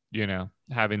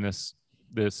 having this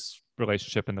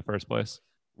relationship in the first place.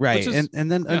 Right.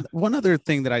 And then one other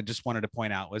thing that I just wanted to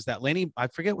point out was that Laney, I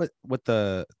forget what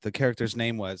the character's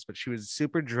name was, but she was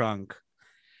super drunk.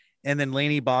 And then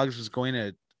Laney Boggs was going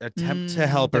to attempt to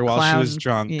help her while she was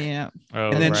drunk. Yeah.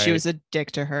 Oh, and then right. she was a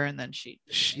dick to her. And then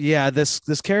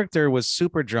this character was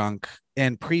super drunk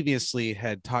and previously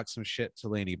had talked some shit to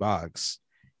Laney Boggs.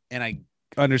 And I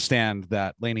understand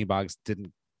that Laney Boggs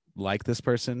didn't like this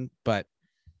person, but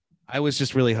I was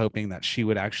just really hoping that she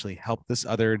would actually help this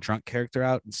other drunk character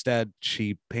out. Instead,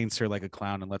 she paints her like a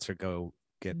clown and lets her go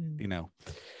get, make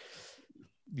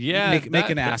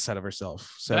an ass out of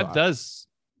herself. So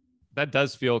that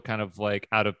does feel kind of like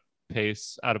out of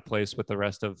place with the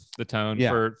rest of the tone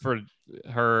for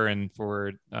her and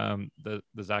for the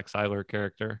Zach Schuyler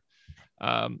character.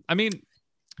 I mean,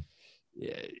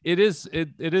 it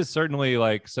is certainly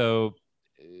like, so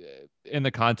in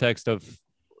the context of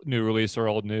new release or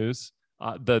old news,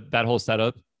 that whole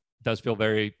setup does feel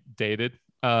very dated,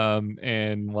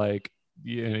 and like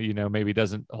maybe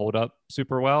doesn't hold up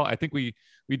super well. I think we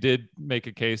did make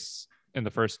a case in the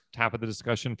first half of the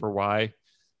discussion for why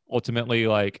ultimately,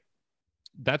 like,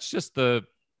 that's just a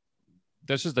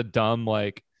dumb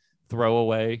like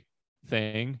throwaway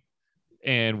thing,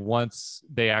 and once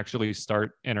they actually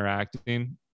start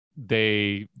interacting,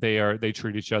 they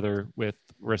treat each other with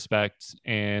respect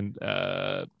and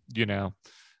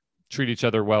treat each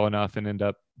other well enough and end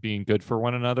up being good for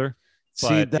one another.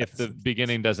 But if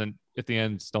the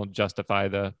ends don't justify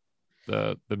the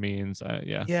means,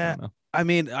 I don't know. I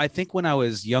mean, I think when I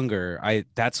was younger,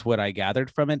 that's what I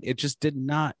gathered from it. It just did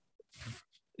not,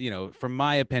 from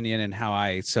my opinion and how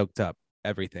I soaked up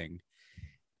everything.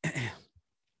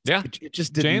 Yeah, it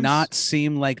just did not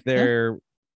seem like they're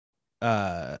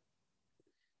like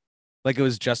it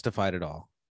was justified at all.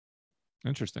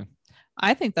 Interesting.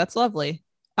 I think that's lovely.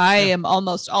 I am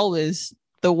almost always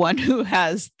the one who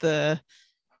has the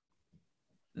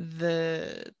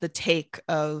take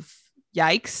of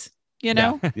yikes,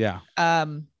 Yeah.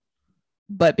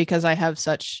 But because I have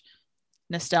such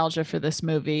nostalgia for this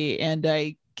movie and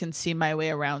I can see my way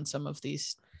around some of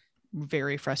these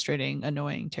very frustrating,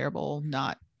 annoying, terrible,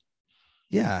 not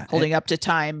holding up to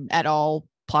time at all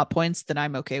plot points, then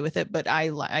I'm okay with it. But I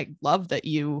love that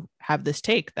you have this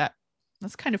take.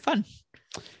 That's kind of fun.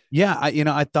 Yeah,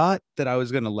 I thought that I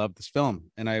was going to love this film,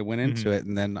 and I went into it,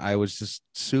 and then I was just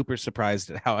super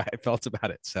surprised at how I felt about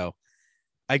it. So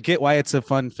I get why it's a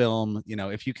fun film.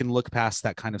 If you can look past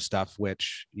that kind of stuff,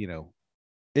 which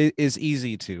it is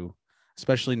easy to,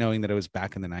 especially knowing that it was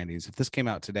back in the 90s. If this came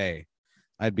out today,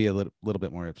 I'd be a little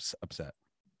bit more upset.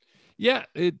 Yeah,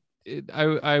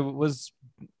 I was,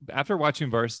 after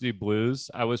watching Varsity Blues,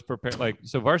 I was prepared. Like,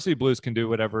 so Varsity Blues can do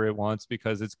whatever it wants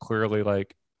because it's clearly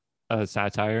like a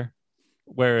satire,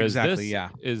 whereas Exactly, this yeah.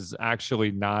 is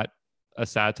actually not a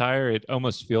satire. It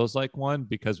almost feels like one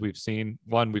because we've seen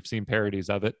parodies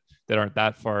of it that aren't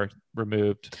that far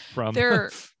removed from.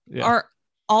 There Yeah. are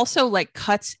also like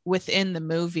cuts within the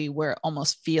movie where it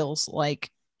almost feels like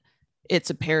it's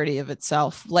a parody of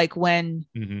itself. Like when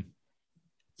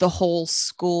the whole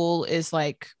school is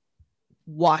like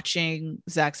watching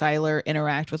Zach Seiler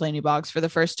interact with Laney Boggs for the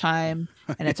first time,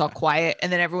 and it's all quiet,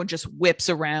 and then everyone just whips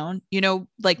around, you know,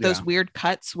 like those weird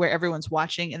cuts where everyone's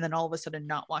watching and then all of a sudden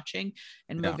not watching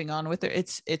and moving on with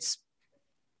it. It's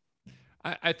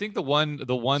I think the one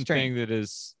thing that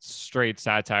is straight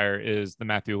satire is the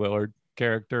Matthew Lillard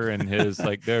character and his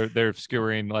like they're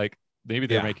skewering, like maybe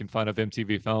they're making fun of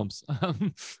MTV Films.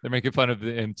 They're making fun of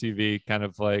the MTV kind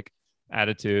of like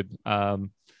attitude.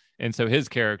 And so his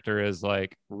character is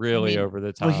like really over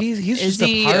the top. Well, he's is just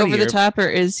he over the top, or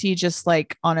is he just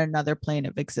like on another plane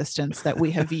of existence that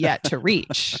we have yet to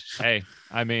reach? Hey,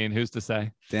 I mean, who's to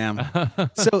say? Damn.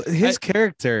 So his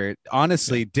character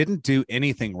honestly didn't do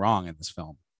anything wrong in this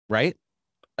film, right?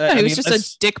 No, he was just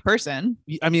a dick person.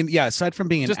 I mean, yeah, aside from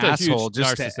being an asshole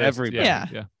just to everybody.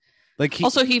 Yeah. Like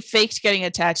he faked getting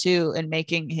a tattoo and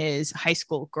making his high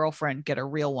school girlfriend get a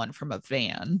real one from a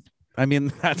van. I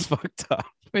mean, that's fucked up.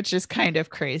 Which is kind of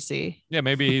crazy. Yeah,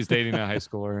 maybe he's dating a high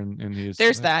schooler and he's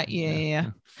there's that. Yeah.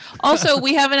 Also,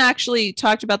 we haven't actually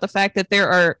talked about the fact that there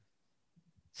are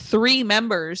 3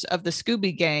 members of the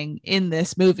Scooby Gang in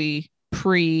this movie,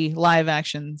 pre-live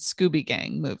action Scooby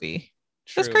Gang movie.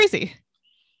 That's crazy.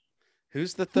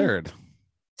 Who's the third?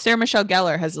 Sarah Michelle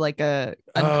Gellar has like a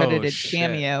uncredited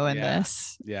cameo in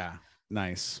this. Yeah,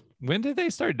 nice. When did they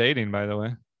start dating, by the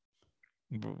way?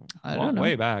 I don't know.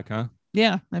 Way back, huh?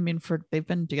 Yeah, I mean, they've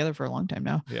been together for a long time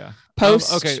now. Yeah.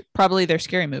 Post probably their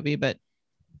Scary Movie, but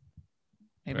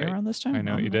maybe around this time. I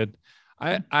know you did.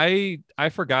 I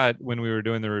forgot when we were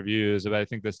doing the reviews, but I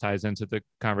think this ties into the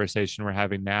conversation we're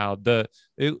having now.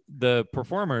 The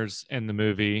performers in the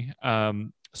movie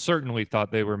certainly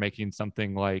thought they were making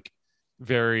something like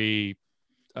very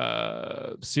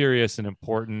serious and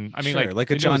important. I mean, like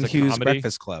a John Hughes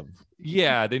Breakfast Club.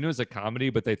 Yeah, they knew it was a comedy,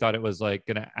 but they thought it was like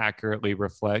going to accurately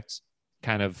reflect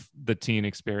kind of the teen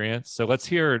experience. So let's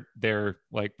hear their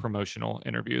like promotional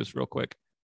interviews real quick.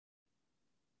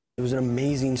 It was an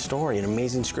amazing story, an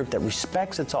amazing script that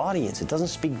respects its audience. It doesn't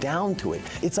speak down to it.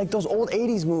 It's like those old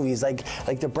 80s movies, like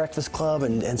The Breakfast Club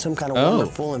and Some Kind of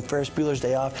Wonderful and Ferris Bueller's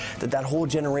Day Off, that whole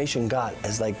generation got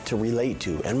as like to relate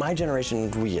to. And my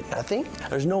generation, we get nothing.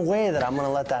 There's no way that I'm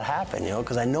gonna let that happen, you know,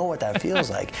 because I know what that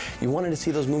feels like. You wanted to see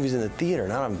those movies in the theater,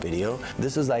 not on video.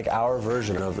 This is like our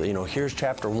version of, you know, here's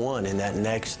chapter 1 in that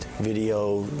next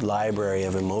video library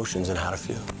of emotions and how to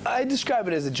feel. I describe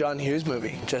it as a John Hughes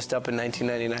movie, just up in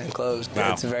 1999. Closed.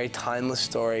 Wow. It's a very timeless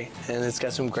story, and it's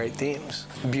got some great themes.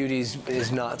 Beauty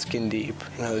is not skin deep.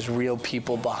 You know, there's real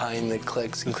people behind the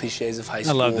cliques and cliches of high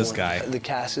school. I love this guy. The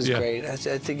cast is great. I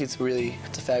think it's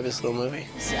a fabulous little movie.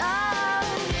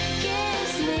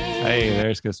 Hey,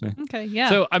 there's Kiss Me. Okay, yeah.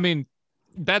 So, I mean,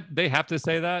 that they have to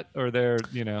say that, or they're,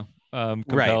 you know,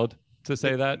 compelled to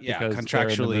say that. Yeah, because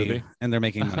contractually, and they're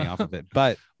making money off of it.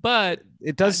 But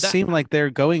it does that, seem like they're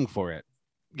going for it.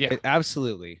 Yeah,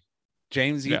 absolutely.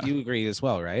 James, you agree as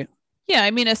well, right? Yeah,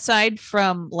 I mean, aside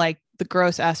from like the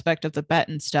gross aspect of the bet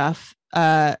and stuff,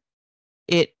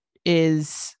 it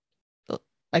is,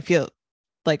 I feel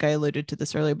like I alluded to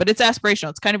this earlier, but it's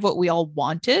aspirational. It's kind of what we all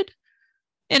wanted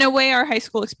in a way, our high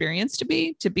school experience to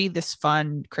be this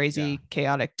fun, crazy,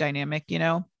 chaotic dynamic, you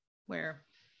know, where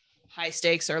high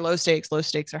stakes are low stakes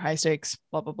are high stakes,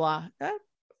 blah, blah, blah.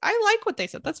 I like what they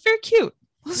said. That's very cute.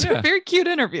 Those are very cute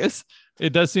interviews.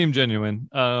 It does seem genuine.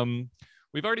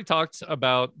 We've already talked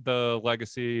about the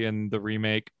legacy and the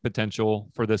remake potential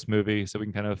for this movie, so we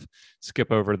can kind of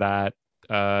skip over that.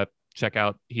 Check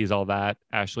out He's All That.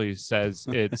 Ashley says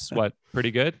it's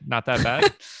pretty good, not that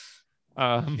bad.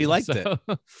 He liked it.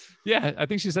 Yeah, I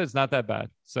think she said it's not that bad.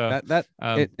 So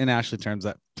in Ashley terms,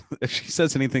 that if she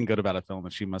says anything good about a film,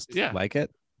 she must like it.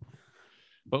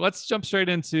 But let's jump straight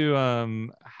into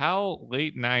how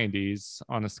late 90s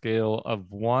on a scale of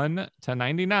 1 to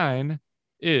 99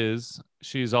 is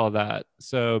She's All That.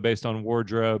 So based on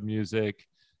wardrobe, music,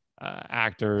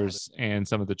 actors, and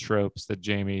some of the tropes that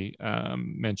Jamie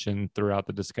mentioned throughout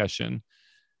the discussion.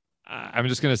 I'm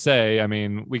just going to say, I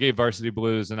mean, we gave Varsity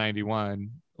Blues a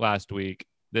 91 last week.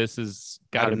 This has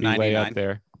got to be 99. Way up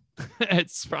there.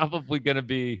 It's probably going to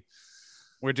be.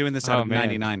 We're doing this out of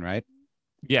 99, right?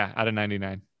 Yeah, out of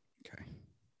 99. Okay.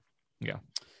 Yeah.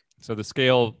 So the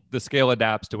scale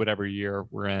adapts to whatever year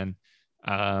we're in.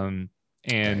 And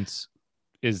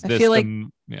is this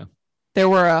There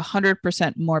were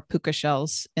 100% more puka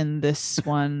shells in this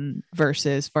one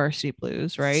versus Varsity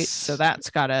Blues, right? So that's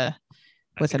gotta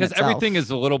within because itself. everything is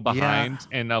a little behind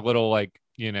and a little like,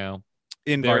 you know,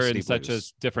 in they're Varsity in such a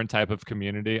Blues. different type of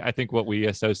community. I think what we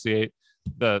associate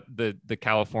the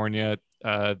California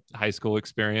high school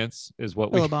experience is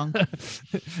what we Billabong.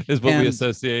 is what we And-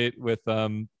 associate with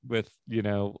you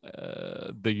know,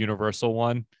 the universal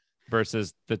one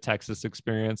versus the Texas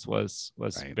experience was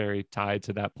Right. very tied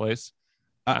to that place.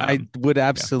 I would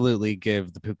absolutely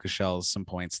give the puka shells some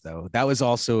points, though. That was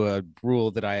also a rule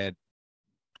that I had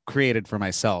created for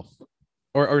myself,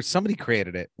 or somebody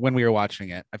created it when we were watching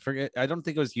it. I forget. I don't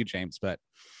think it was you, James, but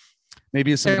maybe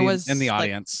it was somebody was, in the like,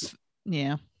 audience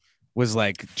Yeah. was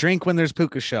like, "Drink when there's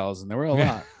puka shells," and there were a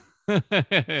lot.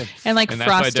 And like And that's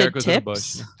why Derek frosted was in the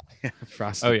bush. tips.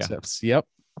 Frosted Oh, yeah. tips. Yep.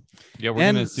 Yeah, we're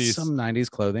And gonna see some 90s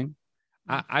clothing,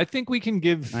 I think we can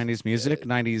give 90s music,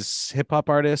 90s hip hop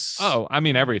artists. Oh, I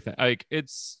mean everything. Like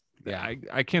it's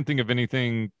I can't think of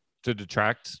anything to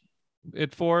detract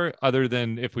it for other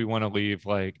than if we want to leave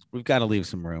like we've got to leave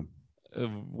some room.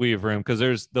 Leave room because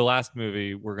there's the last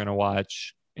movie we're gonna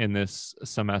watch in this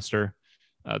semester,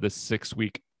 this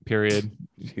 6-week period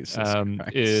Jesus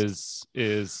Christ.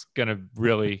 is gonna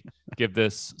really give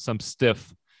this some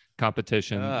stiff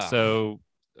competition. Ugh. So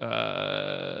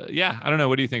yeah, I don't know.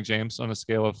 What do you think, James, on a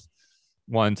scale of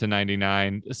 1 to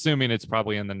 99, assuming it's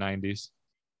probably in the 90s?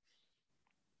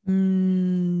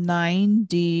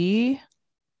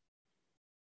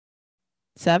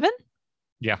 97.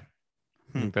 Yeah,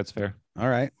 I think that's fair. All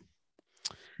right.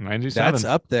 97. That's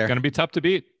up there. It's gonna be tough to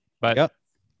beat, but Yep.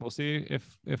 we'll see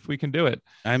if we can do it.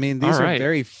 I mean, these All are right.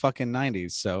 very fucking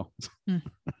 90s. So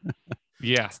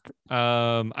Yeah.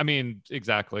 I mean,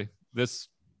 exactly. This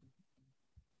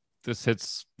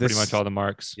hits pretty much all the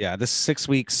marks. Yeah, this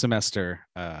 6-week semester,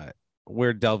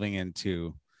 we're delving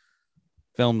into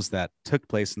films that took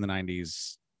place in the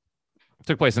 90s.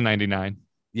 Took place in 99.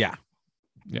 Yeah.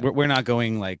 Yeah. We're not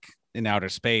going like in outer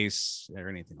space or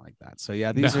anything like that. So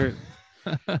yeah, these No.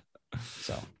 are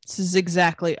so This is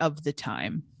exactly of the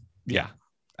time. Yeah.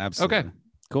 absolutely. Okay.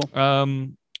 Cool.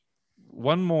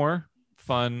 One more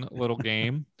fun little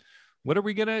game. What are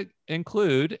we gonna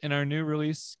include in our new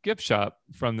release gift shop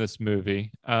from this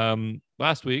movie?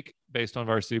 Last week, based on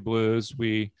Varsity Blues,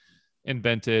 we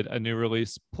invented a new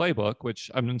release playbook,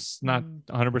 which I'm just not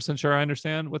 100% sure I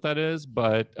understand what that is,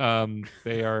 but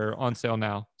they are on sale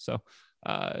now. So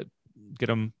get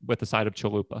them with the side of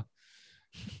chalupa.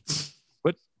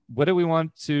 What do we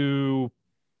want to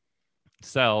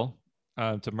sell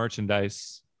to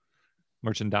merchandise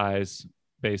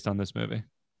based on this movie?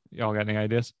 Y'all got any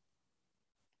ideas?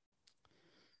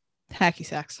 Hacky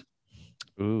sacks.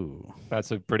 Ooh,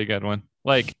 that's a pretty good one.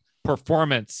 Like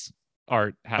performance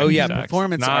art. Oh yeah, sacks.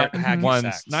 performance Not art hacky ones.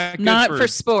 sacks. Not, good Not for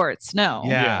sports. No.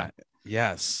 Yeah.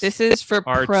 Yes. This is for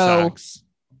art pro. sacks.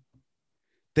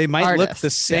 They might look the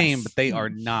artists, same, yes. but they are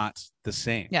not the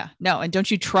same. Yeah. No. And don't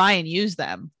you try and use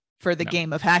them for the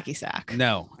game of hacky sack.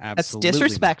 No, That's absolutely. not.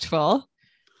 disrespectful.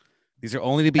 These are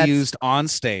only to be That's- used on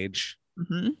stage.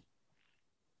 Mm-hmm.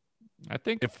 I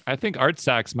think art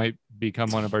sacks might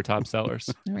become one of our top sellers.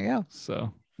 There we go.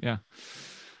 So yeah.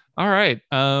 All right.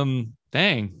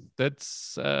 Dang.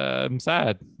 That's I'm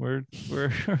sad. We're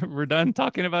we're done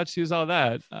talking about Choose All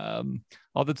That.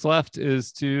 All that's left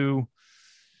is to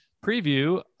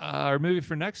preview our movie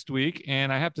for next week.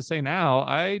 And I have to say now,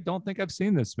 I don't think I've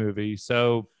seen this movie.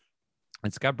 So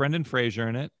it's got Brendan Fraser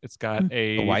in it. It's got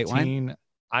a The white wine? teen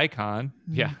icon.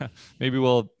 Yeah. Maybe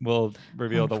we'll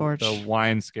reveal the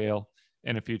wine scale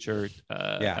in a future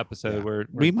episode where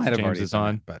we might have James already is done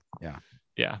on. it, but yeah.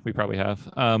 Yeah, we probably have.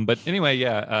 But anyway,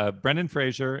 Brendan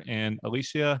Fraser and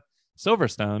Alicia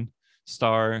Silverstone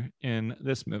star in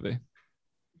this movie.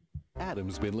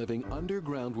 Adam's been living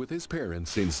underground with his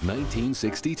parents since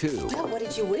 1962. Well, what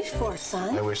did you wish for,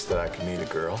 son? I wish that I could meet a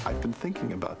girl. I've been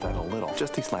thinking about that a little,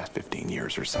 just these last 15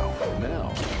 years or so.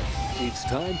 Now, it's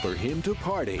time for him to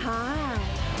party. Hi.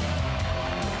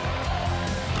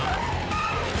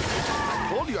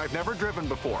 I told you I've never driven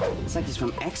before. It's like he's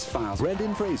from X-Files.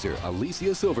 Brendan Fraser, Alicia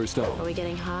Silverstone. Are we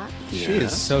getting hot? She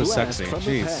is so Blast sexy. from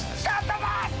the Jeez. past. Stop the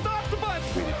bus! Stop the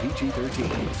bus! Rated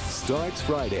PG-13. Starts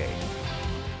Friday.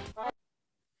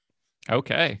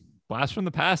 Okay. Blast from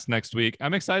the Past next week.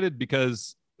 I'm excited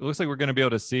because it looks like we're going to be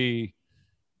able to see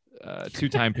 2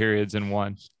 time periods in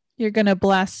one. You're going to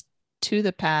blast to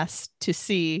the past to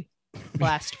see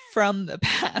blast from the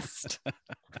past.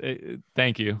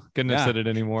 Thank you. Couldn't have said it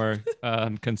any more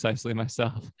concisely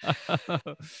myself.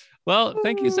 Well,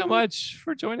 thank you so much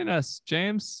for joining us,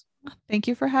 James. Thank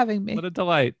you for having me. What a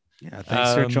delight. Yeah,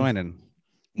 thanks for joining.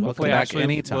 Welcome Hopefully, back Ashley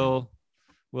anytime. will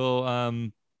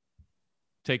will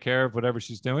take care of whatever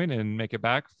she's doing and make it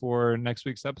back for next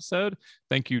week's episode.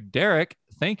 Thank you, Derek.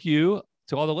 Thank you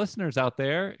to all the listeners out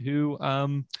there who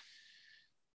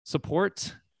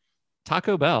support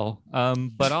Taco Bell,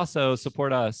 but also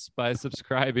support us by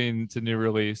subscribing to New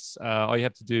Release. All you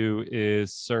have to do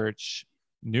is search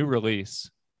New Release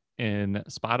in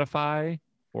Spotify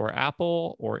or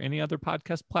Apple or any other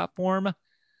podcast platform.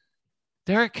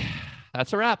 Derek,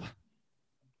 that's a wrap.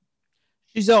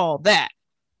 She's all that.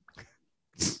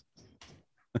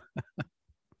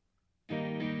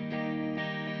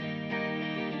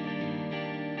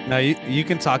 No, you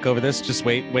can talk over this. Just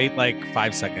wait like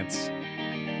 5 seconds.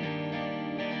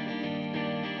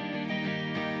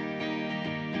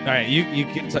 All right, you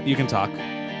can talk.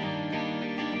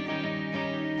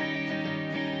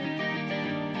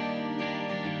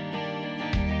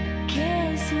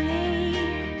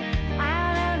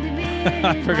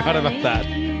 I forgot about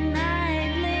that.